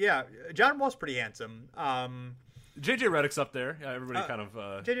 Yeah. John Wall's pretty handsome. JJ Redick's up there. Yeah, everybody kind of.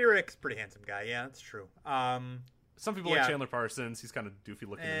 JJ Redick's pretty handsome guy. Yeah, that's true. Some people like Chandler Parsons. He's kind of doofy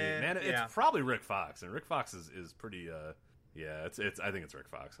looking to me. Man, it's probably Rick Fox, and Rick Fox is pretty. Yeah, it's. I think it's Rick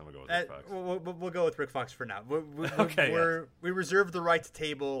Fox. I'm gonna go with Rick Fox. We'll go with Rick Fox for now. We reserve the right to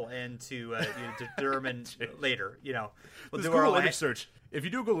table and to determine later. We'll do Google our image search. If you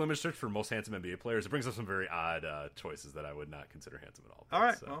do a Google image search for most handsome NBA players, it brings up some very odd choices that I would not consider handsome at all. All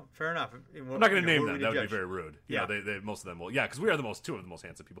right, well, fair enough. I'm not going to name them. That would be very rude. Yeah, they most of them will. Yeah, because we are two of the most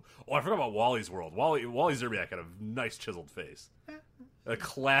handsome people. Oh, I forgot about Wally's World. Wally Zerbiak had a nice chiseled face. A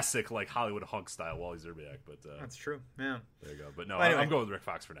classic, Hollywood hunk style Wally Zerbiak, but that's true. Yeah, there you go. But no, anyway, I'm going with Rick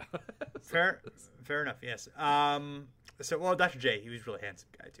Fox for now. fair enough. Yes. So Dr. J, he was a really handsome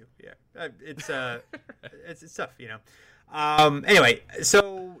guy too. Yeah, it's tough, Anyway,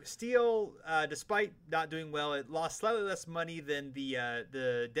 so Steel, despite not doing well, it lost slightly less money than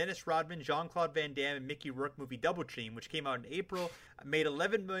the Dennis Rodman, Jean-Claude Van Damme, and Mickey Rourke movie Double Team, which came out in April. Made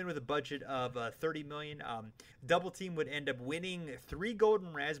 $11 million with a budget of $30 million. Double Team would end up winning 3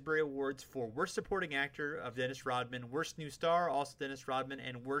 Golden Raspberry Awards for Worst Supporting Actor of Dennis Rodman, Worst New Star, also Dennis Rodman,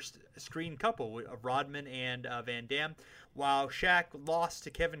 and Worst Screen Couple of Rodman and Van Damme, while Shaq lost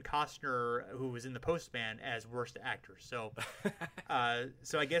to Kevin Costner, who was in The Postman, as Worst Actor. So, I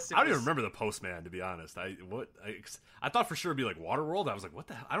guess I don't even remember The Postman, to be honest. I thought for sure it'd be like Waterworld. I was like, what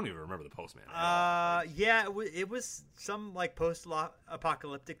the hell? I don't even remember The Postman. Yeah, it was some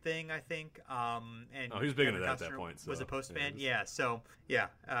post-apocalyptic thing, I think. And he was big into that at that point. So, was a Postman, yeah. So yeah,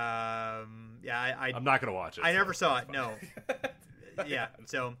 I'm not gonna watch it. I never saw it. No. Yeah.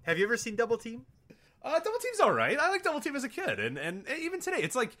 So, have you ever seen Double Team? Double Team's all right. I like Double Team as a kid, and even today,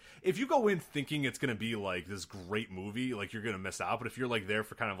 it's like if you go in thinking it's gonna be like this great movie, you're gonna miss out. But if you're there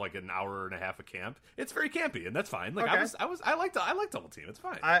for kind of an hour and a half of camp, it's very campy, and that's fine. Okay. I like Double Team. It's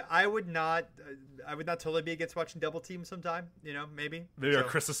fine. I would not totally be against watching Double Team sometime. Maybe our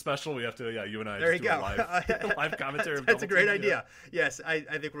Christmas special. We have to. Yeah, you and I. There you do go. A live commentary. That's a great idea. Yeah. Yes, I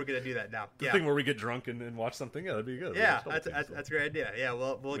think we're gonna do that now. The thing where we get drunk and watch something. Yeah, that'd be good. Yeah, that's a great idea. Yeah,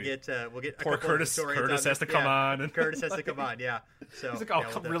 we'll get poor Curtis. Curtis has to come on. And Curtis has to come on. Yeah. So he's like, oh,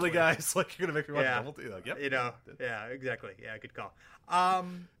 really, guys? You're gonna make me watch Double Team? Yep. Yeah, exactly. Yeah, good call. I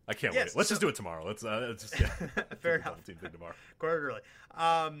can't wait. Let's just do it tomorrow. Let's just fair enough. Double Team thing tomorrow. Quite early.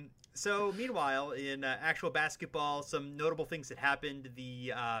 So, meanwhile, in actual basketball, some notable things that happened.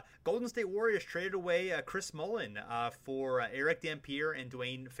 The Golden State Warriors traded away Chris Mullin for Eric Dampier and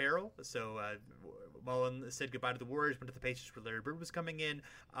Dwayne Farrell. So, Mullin said goodbye to the Warriors, went to the Pacers where Larry Bird was coming in.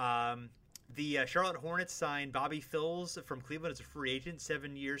 The Charlotte Hornets signed Bobby Phills from Cleveland as a free agent,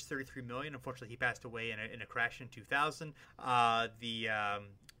 7 years, $33 million. Unfortunately, he passed away in a crash in 2000. Were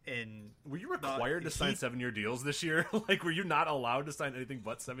you required to sign 7-year deals this year? Were you not allowed to sign anything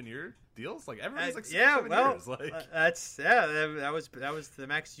but 7-year deals? Everybody's 7 years. That was the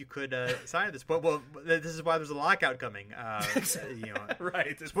max you could sign at this point. Well, this is why there's a lockout coming.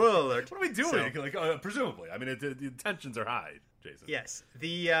 Right. Spoiler alert. What are we doing? Presumably, I mean, the tensions are high, Jason. Yes.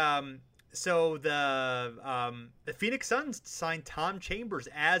 So the Phoenix Suns signed Tom Chambers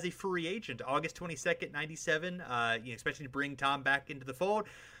as a free agent August 22nd, 97, expecting to bring Tom back into the fold.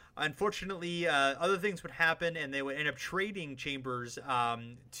 Unfortunately, other things would happen, and they would end up trading Chambers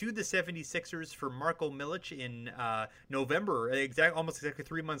to the 76ers for Marko Milic in November, almost exactly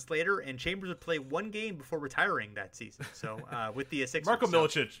 3 months later, and Chambers would play one game before retiring that season. So with the Sixers. Marko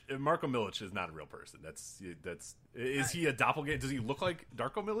Milic is not a real person. Is he a doppelganger? Does he look like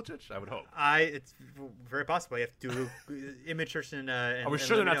Darko Milicic? I would hope. It's very possible. You have to do image search and I was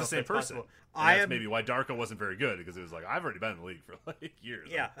sure they're not the same person. That's maybe why Darko wasn't very good, because it was I've already been in the league for years.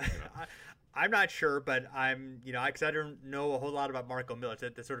 Yeah. I'm not sure, but I'm, because I don't know a whole lot about Marco Milic.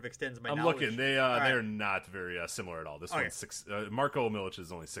 That sort of extends my knowledge. I'm looking. They're not very similar at all. This one's 6. Marco Milic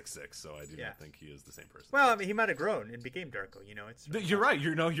is only 6'6", so I do not think he is the same person. Well, I mean, he might have grown and became Darko. You're right.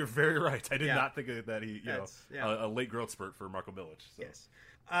 You're very right. I did not think that he, a late growth spurt for Marco Milic. So. Yes.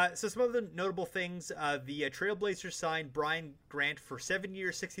 So some other notable things: the Trailblazers signed Brian Grant for 7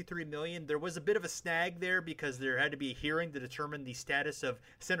 years, $63 million. There was a bit of a snag there because there had to be a hearing to determine the status of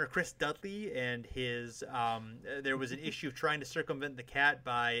center Chris Dudley and his. There was an issue of trying to circumvent the cat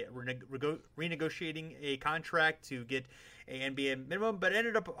by renegotiating a contract to get a NBA minimum, but it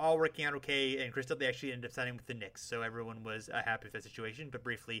ended up all working out okay. And Chris Dudley actually ended up signing with the Knicks, so everyone was happy with that situation. But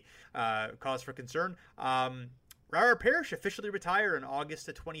briefly, cause for concern. Robert Parrish officially retired on August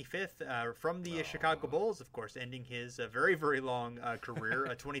the 25th from the Chicago Bulls, of course, ending his very, very long career,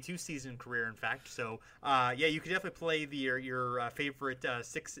 a 22-season career, in fact. So, you could definitely play your favorite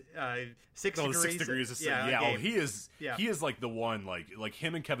six degrees. 6 degrees. He is like the one, like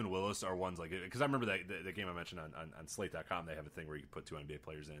him and Kevin Willis are ones like, because I remember that the game I mentioned on Slate.com, they have a thing where you can put two NBA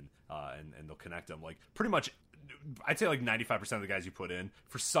players in and they'll connect them. Like pretty much, I'd say like 95% of the guys you put in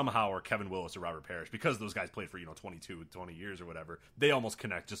for somehow are Kevin Willis or Robert Parrish, because those guys played for 20 years or whatever. They almost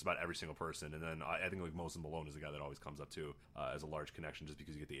connect just about every single person. And then I think like Moses Malone is the guy that always comes up too as a large connection, just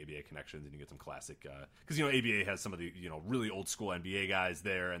because you get the ABA connections and you get some classic, because ABA has some of the really old school NBA guys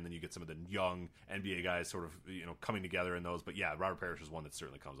there, and then you get some of the young NBA guys sort of coming together in those. But yeah, Robert Parrish is one that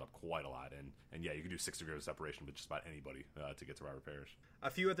certainly comes up quite a lot, and yeah, you can do 6 degrees of separation with just about anybody to get to Robert Parrish. A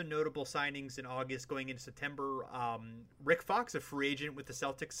few other notable signings in August going into September. Rick Fox, a free agent with the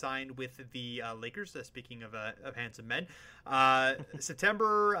Celtics, signed with the Lakers. Speaking of handsome men.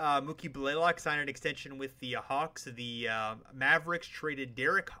 September, Mookie Blaylock signed an extension with the Hawks. The Mavericks traded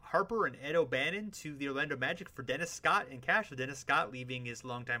Derek Harper and Ed O'Bannon to the Orlando Magic for Dennis Scott in cash, with Dennis Scott leaving his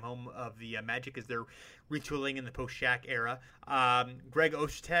longtime home of the Magic as they're retooling in the post-Shaq era. Greg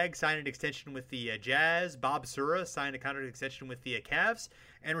Ostertag signed an extension with the Jazz. Bob Sura signed a contract extension with the Cavs.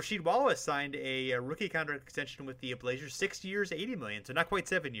 And Rasheed Wallace signed a rookie contract extension with the Blazers, 6 years, $80 million. So not quite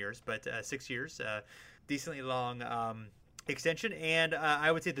 7 years, but 6 years. Decently long extension. And I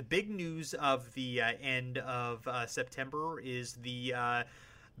would say the big news of the end of September is the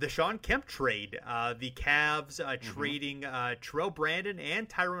Shawn Kemp trade. The Cavs trading Terrell Brandon and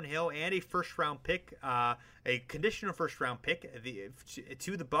Tyrone Hill and a first-round pick, a conditional first-round pick,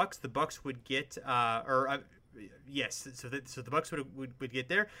 to the Bucks. The Bucks would get yes, so the Bucks would get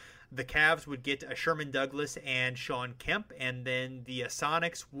there. The Cavs would get Sherman Douglas and Shawn Kemp, and then the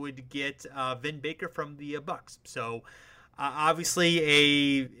Sonics would get Vin Baker from the Bucks. So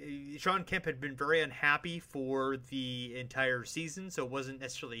obviously, Shawn Kemp had been very unhappy for the entire season, so it wasn't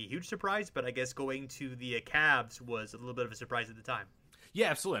necessarily a huge surprise. But I guess going to the Cavs was a little bit of a surprise at the time. Yeah,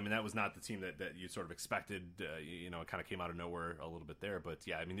 absolutely. I mean, that was not the team that you sort of expected. It kind of came out of nowhere a little bit there. But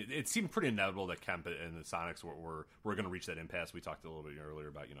yeah, I mean, it seemed pretty inevitable that Kemp and the Sonics were going to reach that impasse. We talked a little bit earlier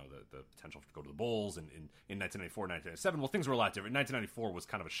about the potential to go to the Bulls in 1994, 1997. Well, things were a lot different. 1994 was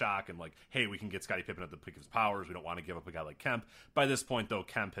kind of a shock, and like, hey, we can get Scottie Pippen at the peak of his powers. We don't want to give up a guy like Kemp. By this point, though,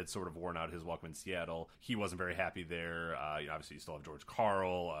 Kemp had sort of worn out his welcome in Seattle. He wasn't very happy there. Obviously, you still have George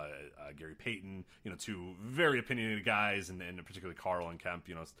Karl, Gary Payton, two very opinionated guys, and particularly Karl and Kemp,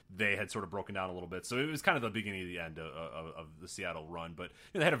 they had sort of broken down a little bit. So it was kind of the beginning of the end of the Seattle run. But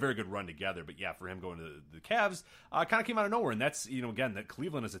they had a very good run together. But yeah, for him going to the Cavs, kind of came out of nowhere. And that's, again, that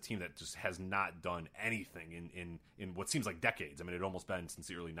Cleveland is a team that just has not done anything in what seems like decades. I mean, it had almost been since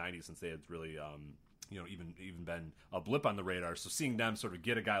the early 90s since they had really even been a blip on the radar. So seeing them sort of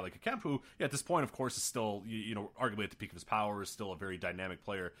get a guy like a Kemp, who at this point, of course, is still, arguably at the peak of his powers, still a very dynamic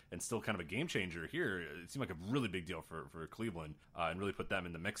player and still kind of a game changer here. It seemed like a really big deal for Cleveland and really put them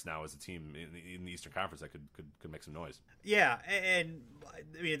in the mix now as a team in the Eastern Conference that could make some noise. Yeah, and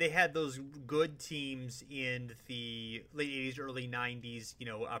I mean, they had those good teams in the late 80s, early 90s,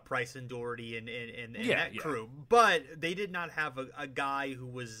 Price and Doherty and that crew. But they did not have a guy who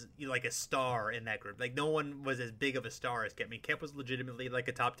was like a star in that group. Like, no one was as big of a star as Kemp. I mean, Kemp was legitimately like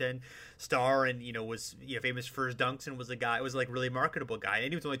a top 10 star, and was famous for his dunks, and was like really marketable guy.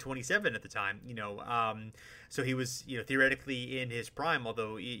 And he was only 27 at the time. So he was theoretically in his prime.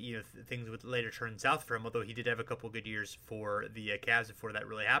 Although things would later turn south for him. Although he did have a couple good years for the Cavs before that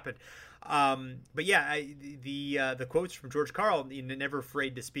really happened. But yeah, the quotes from George Karl, never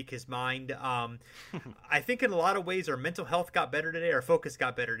afraid to speak his mind. I think in a lot of ways our mental health got better today, our focus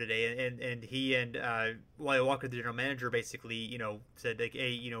got better today, and he and Wally Walker, the general manager, basically said like,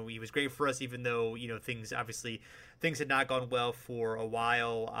 hey, he was great for us, even though things had not gone well for a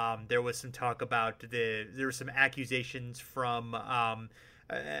while. There was some talk about there were some accusations from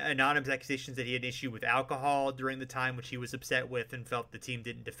anonymous accusations that he had an issue with alcohol during the time, which he was upset with and felt the team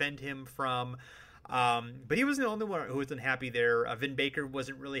didn't defend him from. But he wasn't the only one who was unhappy there. Vin Baker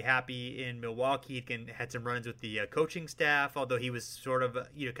wasn't really happy in Milwaukee. He had some run-ins with the coaching staff, although he was sort of,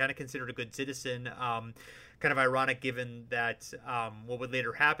 kind of considered a good citizen. Kind of ironic given that what would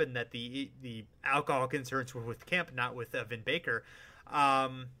later happen, that the alcohol concerns were with Kemp, not with Vin Baker.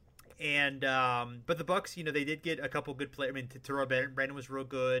 But the Bucks, they did get a couple good players. I mean, Terrell Brandon was real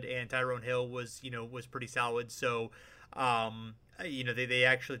good, and Tyrone Hill was pretty solid. So, they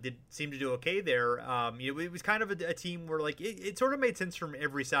actually did seem to do okay there. It was kind of a team where it sort of made sense from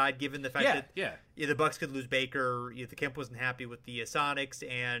every side, given the fact that the Bucks could lose Baker. The Kemp wasn't happy with the Sonics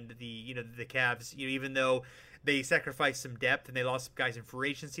and the Cavs. Even though they sacrificed some depth and they lost some guys in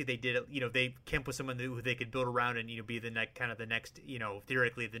free agency, they did it. Kemp was someone who they could build around and be the next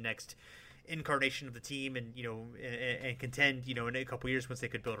theoretically the next incarnation of the team, and and contend in a couple years once they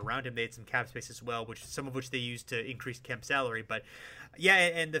could build around him. They had some cap space as well, some of which they used to increase Kemp's salary. But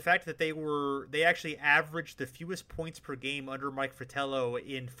and the fact that they actually averaged the fewest points per game under Mike Fratello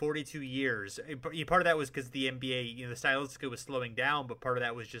in 42 years. Part of that was because the NBA, the stylistic was slowing down, but part of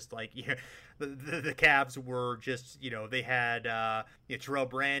that was just the Cavs were just they had Terrell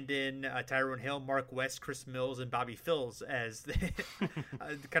Brandon, Tyrone Hill, Mark West, Chris Mills, and Bobby Phills as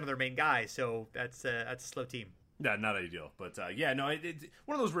kind of their main guys. So that's a slow team. Yeah, not ideal, but it's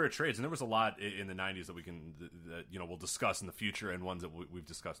one of those rare trades, and there was a lot in the '90s that we'll discuss in the future, and ones that we've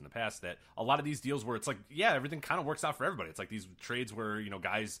discussed in the past. That a lot of these deals where it's everything kind of works out for everybody. It's like these trades where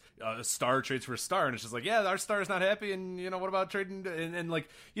guys, a star trades for a star, and it's just our star is not happy, and what about trading? And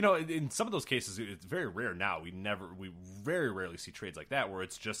in some of those cases, it's very rare now. We very rarely see trades like that where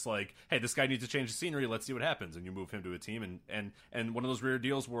it's just hey, this guy needs to change the scenery. Let's see what happens, and you move him to a team, and one of those rare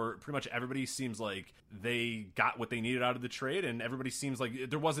deals where pretty much everybody seems like they got what they needed out of the trade, and everybody seems like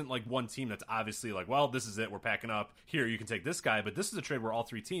there wasn't one team that's obviously well, this is it, we're packing up, here, you can take this guy. But this is a trade where all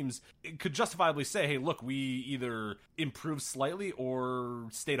three teams could justifiably say, hey, look, we either improved slightly or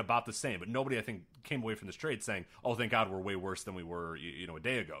stayed about the same. But nobody, I think, came away from this trade saying, oh, thank God we're way worse than we were a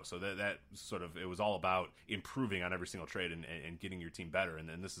day ago. So that sort of, it was all about improving on every single trade and getting your team better.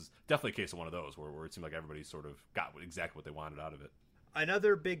 And this is definitely a case of one of those where it seemed like everybody sort of got exactly what they wanted out of it.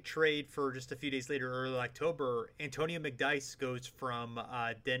 Another big trade for just a few days later, early October, Antonio McDyess goes from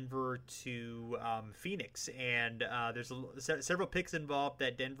Denver to Phoenix, and there's several picks involved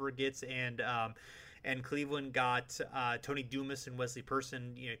that Denver gets, and Cleveland got Tony Dumas and Wesley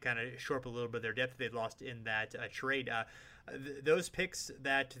Person, kind of shore up a little bit of their depth they'd lost in that trade. Those picks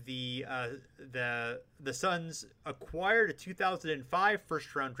that the Suns acquired a 2005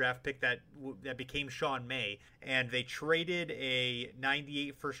 first-round draft pick that became Sean May, and they traded a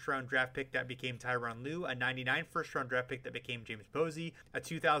 98 first-round draft pick that became Tyronn Lue, a 99 first-round draft pick that became James Posey, a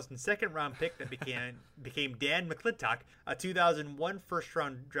 2000 second-round pick that became Dan McClintock, a 2001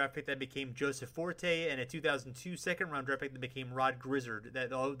 first-round draft pick that became Joseph Forte, and a 2002 second-round draft pick that became Rod Grizzard.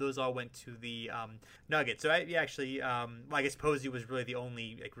 Those all went to the Nuggets. So I guess Posey was really the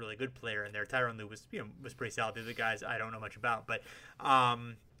only really good player in there. Tyronn Lue was pretty solid. The other guys I don't know much about, but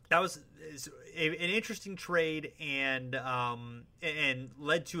that was an interesting trade and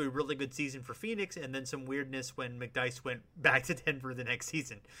led to a really good season for Phoenix, and then some weirdness when McDyess went back to Denver the next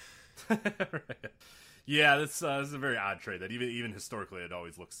season. Right. Yeah, this is a very odd trade that even historically it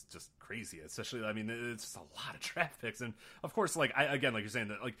always looks just crazy. Especially, I mean, it's just a lot of draft picks, and of course, like you're saying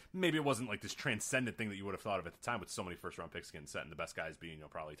that maybe it wasn't this transcendent thing that you would have thought of at the time with so many first round picks getting set, and the best guys being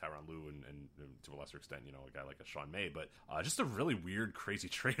probably Tyronn Lue and to a lesser extent a guy like a Sean May, but just a really weird, crazy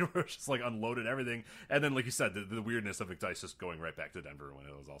trade where it's just unloaded everything, and then like you said, the weirdness of McDyess just going right back to Denver when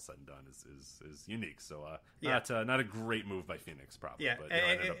it was all said and done is unique. So not a great move by Phoenix probably, but it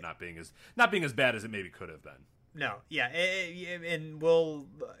ended up not being as bad as it maybe could have been. No, yeah, and we'll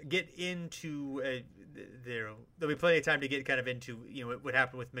get into there'll be plenty of time to get kind of into what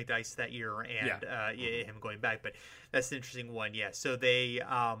happened with McDyess that year and him going back, but that's an interesting one. Yeah, so they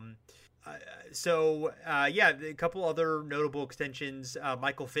a couple other notable extensions.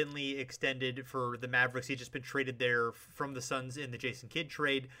 Michael Finley extended for the Mavericks. He'd just been traded there from the Suns in the Jason Kidd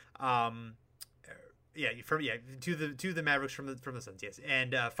trade. To the Mavericks from the Suns, yes,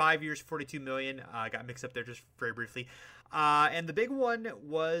 and 5 years, $42 million. Got mixed up there just very briefly, and the big one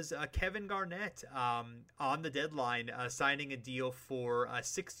was Kevin Garnett on the deadline, signing a deal for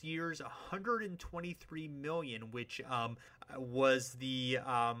 6 years, $123 million, which was the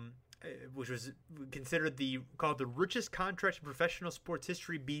which was considered called the richest contract in professional sports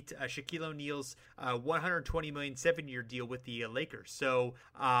history, beat Shaquille O'Neal's $120 million 7-year deal with the Lakers. So,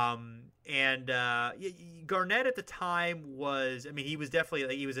 Garnett at the time was, I mean, he was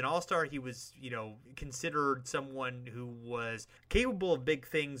definitely, he was an all-star. He was, considered someone who was capable of big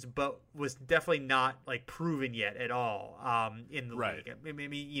things, but was definitely not proven yet at all in the league.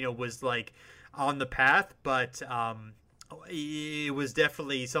 Maybe, was on the path, but it was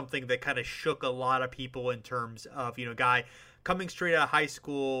definitely something that kind of shook a lot of people in terms of, guy coming straight out of high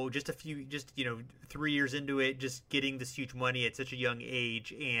school, just 3 years into it, just getting this huge money at such a young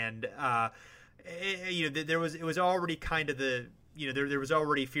age. And, it was already kind of there was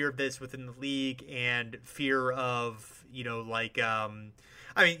already fear of this within the league and fear of,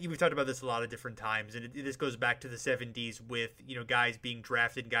 we've talked about this a lot of different times, and this goes back to the 70s with, guys being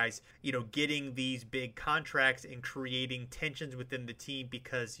drafted, guys, getting these big contracts and creating tensions within the team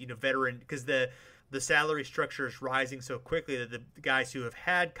because, because the salary structure is rising so quickly that the guys who have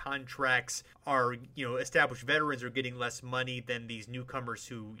had contracts are, established veterans are getting less money than these newcomers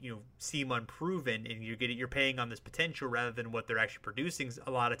who, seem unproven, and you're paying on this potential rather than what they're actually producing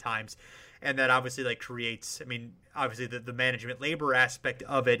a lot of times. And that obviously creates, obviously the management labor aspect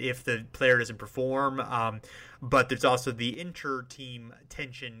of it if the player doesn't perform. But there's also the inter-team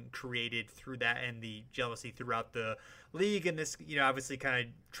tension created through that and the jealousy throughout the league. And this, obviously kind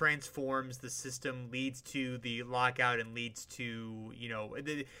of transforms the system, leads to the lockout, and leads to,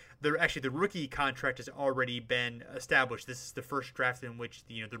 the rookie contract has already been established. This is the first draft in which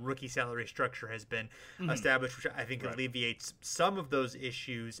the rookie salary structure has been established, which I think alleviates some of those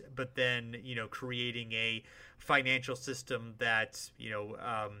issues, but then creating a financial system that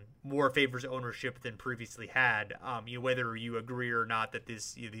more favors ownership than previously had. Whether you agree or not that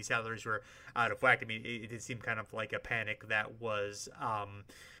these salaries were out of whack, it did seem kind of like a panic that was.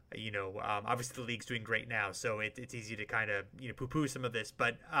 Obviously the league's doing great now, so it's easy to kind of poo-poo some of this,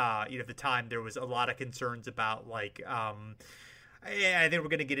 but at the time there was a lot of concerns about I think we're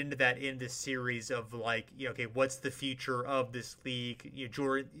going to get into that in this series of what's the future of this league?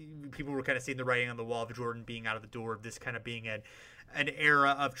 Jordan, people were kind of seeing the writing on the wall of Jordan being out of the door, of this kind of being an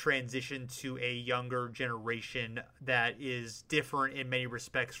era of transition to a younger generation that is different in many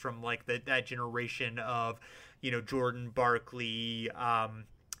respects from that generation of Jordan, Barkley,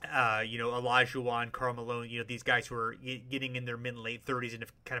 Olajuwon, Karl Malone, these guys who are getting in their mid-late 30s and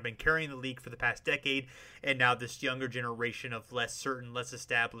have kind of been carrying the league for the past decade, and now this younger generation of less certain, less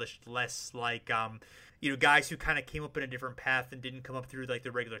established, less guys who kind of came up in a different path and didn't come up through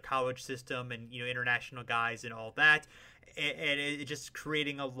the regular college system, and international guys and all that. And it just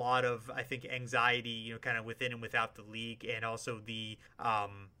creating a lot of, I think, anxiety, kind of within and without the league, and also the,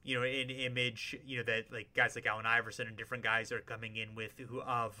 an image, that guys like Allen Iverson and different guys are coming in with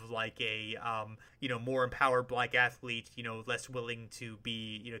more empowered black athlete, less willing to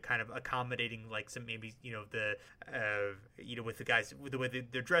be, kind of accommodating some maybe, with the guys, with the way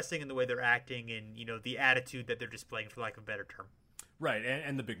they're dressing and the way they're acting, and the attitude that they're displaying, for lack of a better term. Right,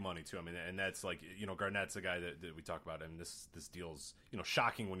 and the big money too. And that's Garnett's a guy that we talk about, and this deal's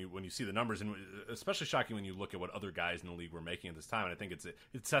shocking when you see the numbers, and especially shocking when you look at what other guys in the league were making at this time. And I think it's a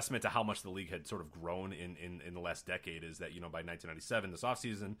testament to how much the league had sort of grown in the last decade. Is that by 1997, this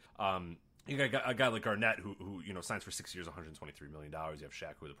offseason, you got a guy like Garnett who signs for 6 years, $123 million. You have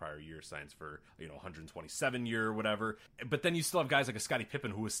Shaq, who the prior year signs for 127 year or whatever. But then you still have guys like a Scottie Pippen,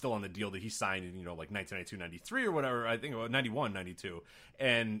 who was still on the deal that he signed in 1992, 93 or whatever. I think 91, 92,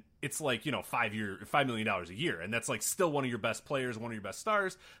 and it's $5 million a year, and that's still one of your best players, one of your best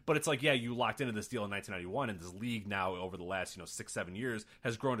stars. But it's you locked into this deal in 1991, and this league now over the last 6-7 years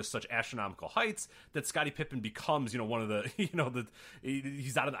has grown to such astronomical heights that Scottie Pippen becomes one of the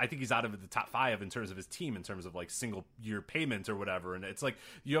he's out of, I think he's out of the top 5 in terms of his team, in terms of single year payments or whatever. And it's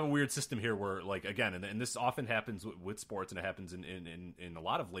you have a weird system here where again, and this often happens with sports, and it happens in a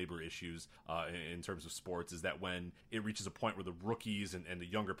lot of labor issues in terms of sports, is that when it reaches a point where the rookies and the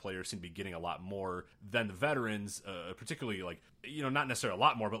younger players seem to be getting a lot more than the veterans, particularly not necessarily a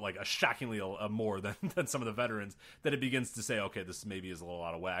lot more, but a shockingly more than some of the veterans, that it begins to say, okay, this maybe is a little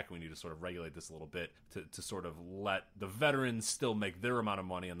out of whack. We need to sort of regulate this a little bit to sort of let the veterans still make their amount of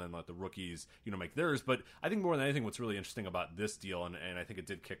money, and then let the rookies make theirs. But I think more than anything, what's really interesting about this deal, and I think it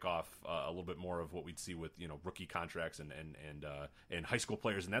did kick off a little bit more of what we'd see with rookie contracts and high school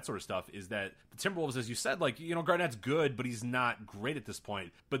players and that sort of stuff, is that the Timberwolves, as you said, Garnett's good, but he's not great at this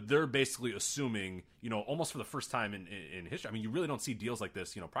point. But but they're basically assuming, almost for the first time in history. I mean, you really don't see deals like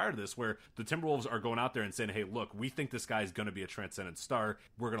this, prior to this, where the Timberwolves are going out there and saying, hey, look, we think this guy's going to be a transcendent star.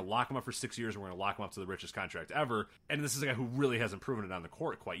 We're going to lock him up for 6 years. And we're going to lock him up to the richest contract ever. And this is a guy who really hasn't proven it on the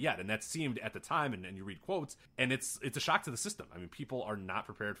court quite yet. And that seemed at the time, and you read quotes, and it's a shock to the system. I mean, people are not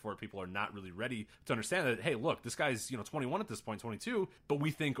prepared for it. People are not really ready to understand that, hey, look, this guy's, 21 at this point, 22, but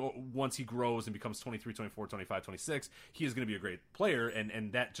we think once he grows and becomes 23, 24, 25, 26, he is going to be a great player.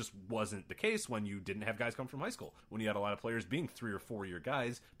 And that just wasn't the case when you didn't have guys come from high school. When you had a lot of players being 3 or 4 year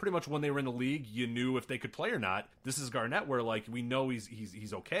guys, pretty much when they were in the league, you knew if they could play or not. This is Garnett, where like we know he's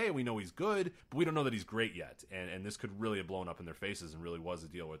okay, we know he's good, but we don't know that he's great yet. And this could really have blown up in their faces and really was a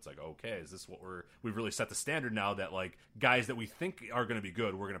deal where it's like, okay, is this what we've really set the standard now that like guys that we think are going to be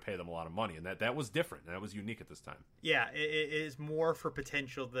good, we're going to pay them a lot of money. And that was different, and that was unique at this time. Yeah, it is more for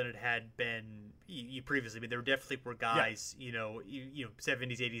potential than it had been previously. I mean, there definitely were guys,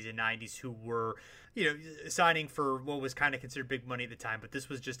 70s, 80s, and 90s who were, signing for what was kind of considered big money at the time. But this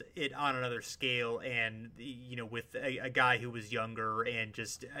was just it on another scale, and with a guy who was younger and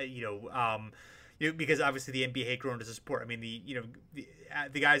just because obviously the NBA had grown as a sport. I mean,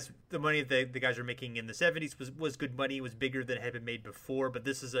 the money that the guys were making in the 70s was good money. It was bigger than had been made before, but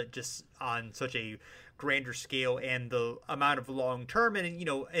this is just on such a grander scale, and the amount of long term,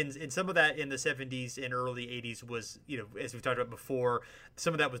 and some of that in the 70s and early 80s was, as we've talked about before,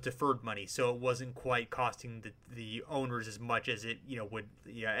 some of that was deferred money, so it wasn't quite costing the owners as much as it would,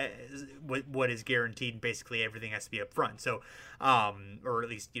 what is guaranteed. Basically everything has to be up front, so or at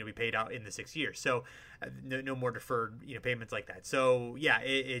least be paid out in the 6 years, so no more deferred payments like that. So yeah,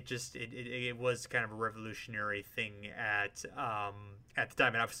 it was kind of a revolutionary thing at the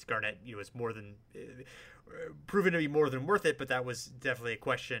time, and obviously Garnett was more than proven to be more than worth it, but that was definitely a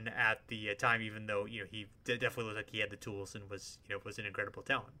question at the time, even though he definitely looked like he had the tools and was an incredible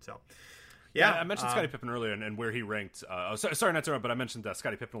talent. So yeah, I mentioned Scottie Pippen earlier and where he ranked. Sorry not to interrupt, but I mentioned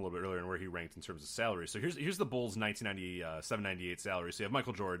Scottie Pippen a little bit earlier and where he ranked in terms of salary. So here's the Bulls' 1997-98 salary. So you have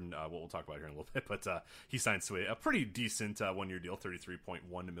Michael Jordan, what we'll talk about here in a little bit, but he signed to a pretty decent one-year deal,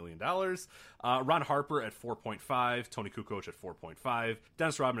 $33.1 million. Ron Harper at 4.5, Tony Kukoc at 4.5,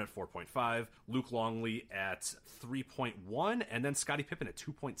 Dennis Rodman at 4.5, Luke Longley at 3.1, and then Scottie Pippen at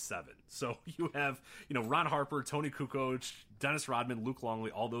 2.7. So you have Ron Harper, Tony Kukoc, Dennis Rodman, Luke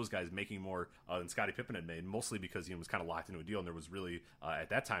Longley, all those guys making more than Scottie Pippen had made, mostly because he was kind of locked into a deal, and there was really, at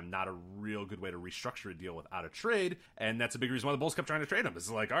that time, not a real good way to restructure a deal without a trade, and that's a big reason why the Bulls kept trying to trade him. It's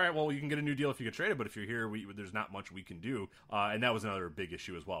like, all right, well, you can get a new deal if you get traded, but if you're here, there's not much we can do, and that was another big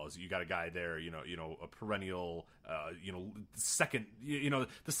issue as well, is you got a guy there, a perennial, the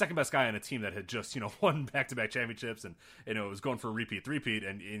second best guy on a team that had just, won back-to-back championships, and, was going for a repeat,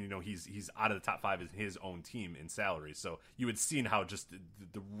 and he's out of the top 5 in his own team in salary, so you had seen how just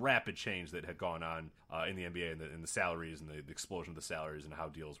the rapid change that had gone on in the NBA and the salaries and the explosion of the salaries and how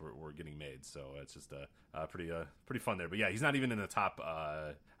deals were getting made. So it's just pretty fun there. But yeah, he's not even in the top.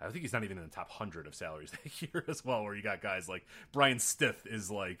 I think he's not even in the top 100 of salaries that year as well. Where you got guys like Brian Stith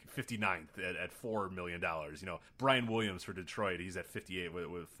is like 59th at $4 million. Brian Williams for Detroit, he's at 58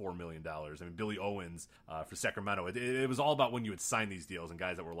 with $4 million. I mean, Billy Owens for Sacramento. It was all about when you would sign these deals, and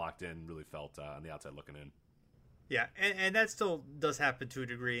guys that were locked in really felt on the outside looking in. Yeah, and that still does happen to a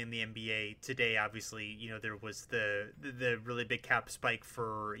degree in the NBA today. Obviously, there was the really big cap spike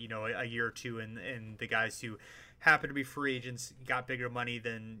for a year or two, and the guys who happened to be free agents got bigger money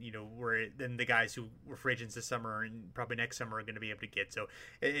than than the guys who were free agents this summer and probably next summer are going to be able to get. So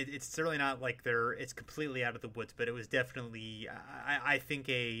it's certainly not like it's completely out of the woods, but it was definitely I think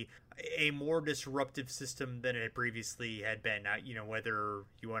a more disruptive system than it previously had been. Now, whether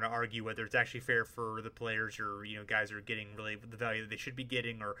you want to argue whether it's actually fair for the players or guys are getting really the value that they should be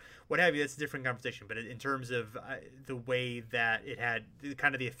getting or what have you, that's a different conversation. But in terms of the way that it had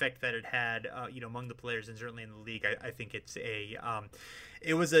kind of the effect that it had among the players and certainly in the league, I think it's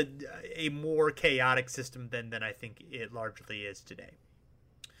it was a more chaotic system than I think it largely is today.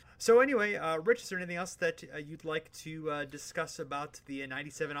 So anyway, Rich, is there anything else that you'd like to discuss about the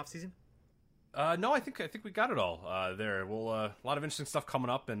 97 offseason? No, I think we got it all there. We'll a lot of interesting stuff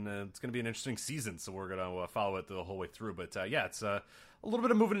coming up, and it's going to be an interesting season, so we're going to follow it the whole way through. But yeah, it's a little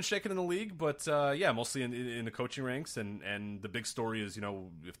bit of moving and shaking in the league, but yeah, mostly in the coaching ranks. And the big story is,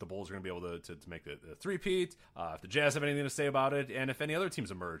 if the Bulls are going to be able to make the three-peat, if the Jazz have anything to say about it, and if any other teams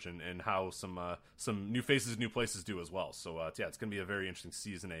emerge, and how some new faces, new places do as well. So yeah, it's going to be a very interesting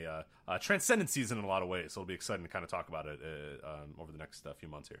season, a transcendent season in a lot of ways. So it'll be exciting to kind of talk about it over the next few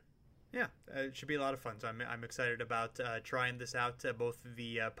months here. Yeah, it should be a lot of fun. So I'm excited about trying this out, both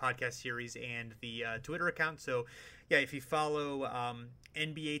the podcast series and the Twitter account. So yeah, if you follow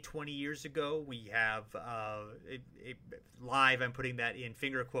NBA 20 years ago. We have live, I'm putting that in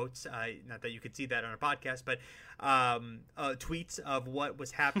finger quotes, not that you could see that on a podcast, but tweets of what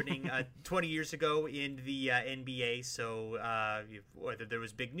was happening 20 years ago in the NBA. So whether there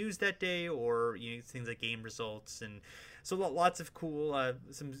was big news that day or things like game results, and so lots of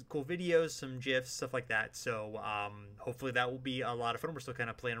some cool videos, some GIFs, stuff like that. So hopefully that will be a lot of fun. We're still kind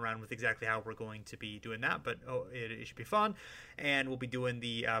of playing around with exactly how we're going to be doing that, but it should be fun. And we'll be doing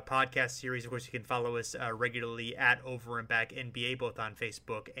the podcast series. Of course, you can follow us regularly at Over and Back NBA, both on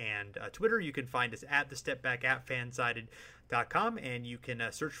Facebook and Twitter. You can find us at The Step Back at Fansided.com, and you can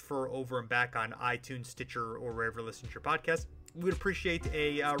search for Over and Back on iTunes, Stitcher, or wherever you listen to your podcast. We would appreciate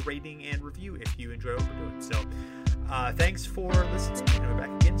a rating and review if you enjoy what we're doing. So thanks for listening, and we'll be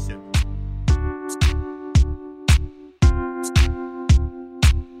back again soon.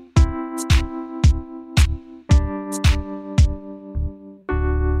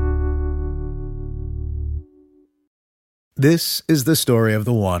 This is the story of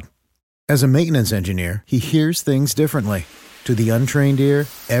the one. As a maintenance engineer, he hears things differently. To the untrained ear,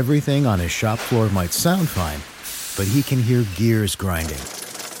 everything on his shop floor might sound fine, but he can hear gears grinding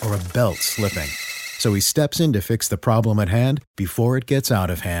or a belt slipping. So he steps in to fix the problem at hand before it gets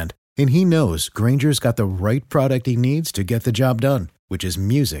out of hand. And he knows Grainger's got the right product he needs to get the job done, which is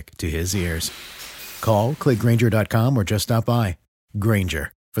music to his ears. Call, click Grainger.com, or just stop by.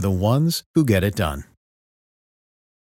 Grainger, for the ones who get it done.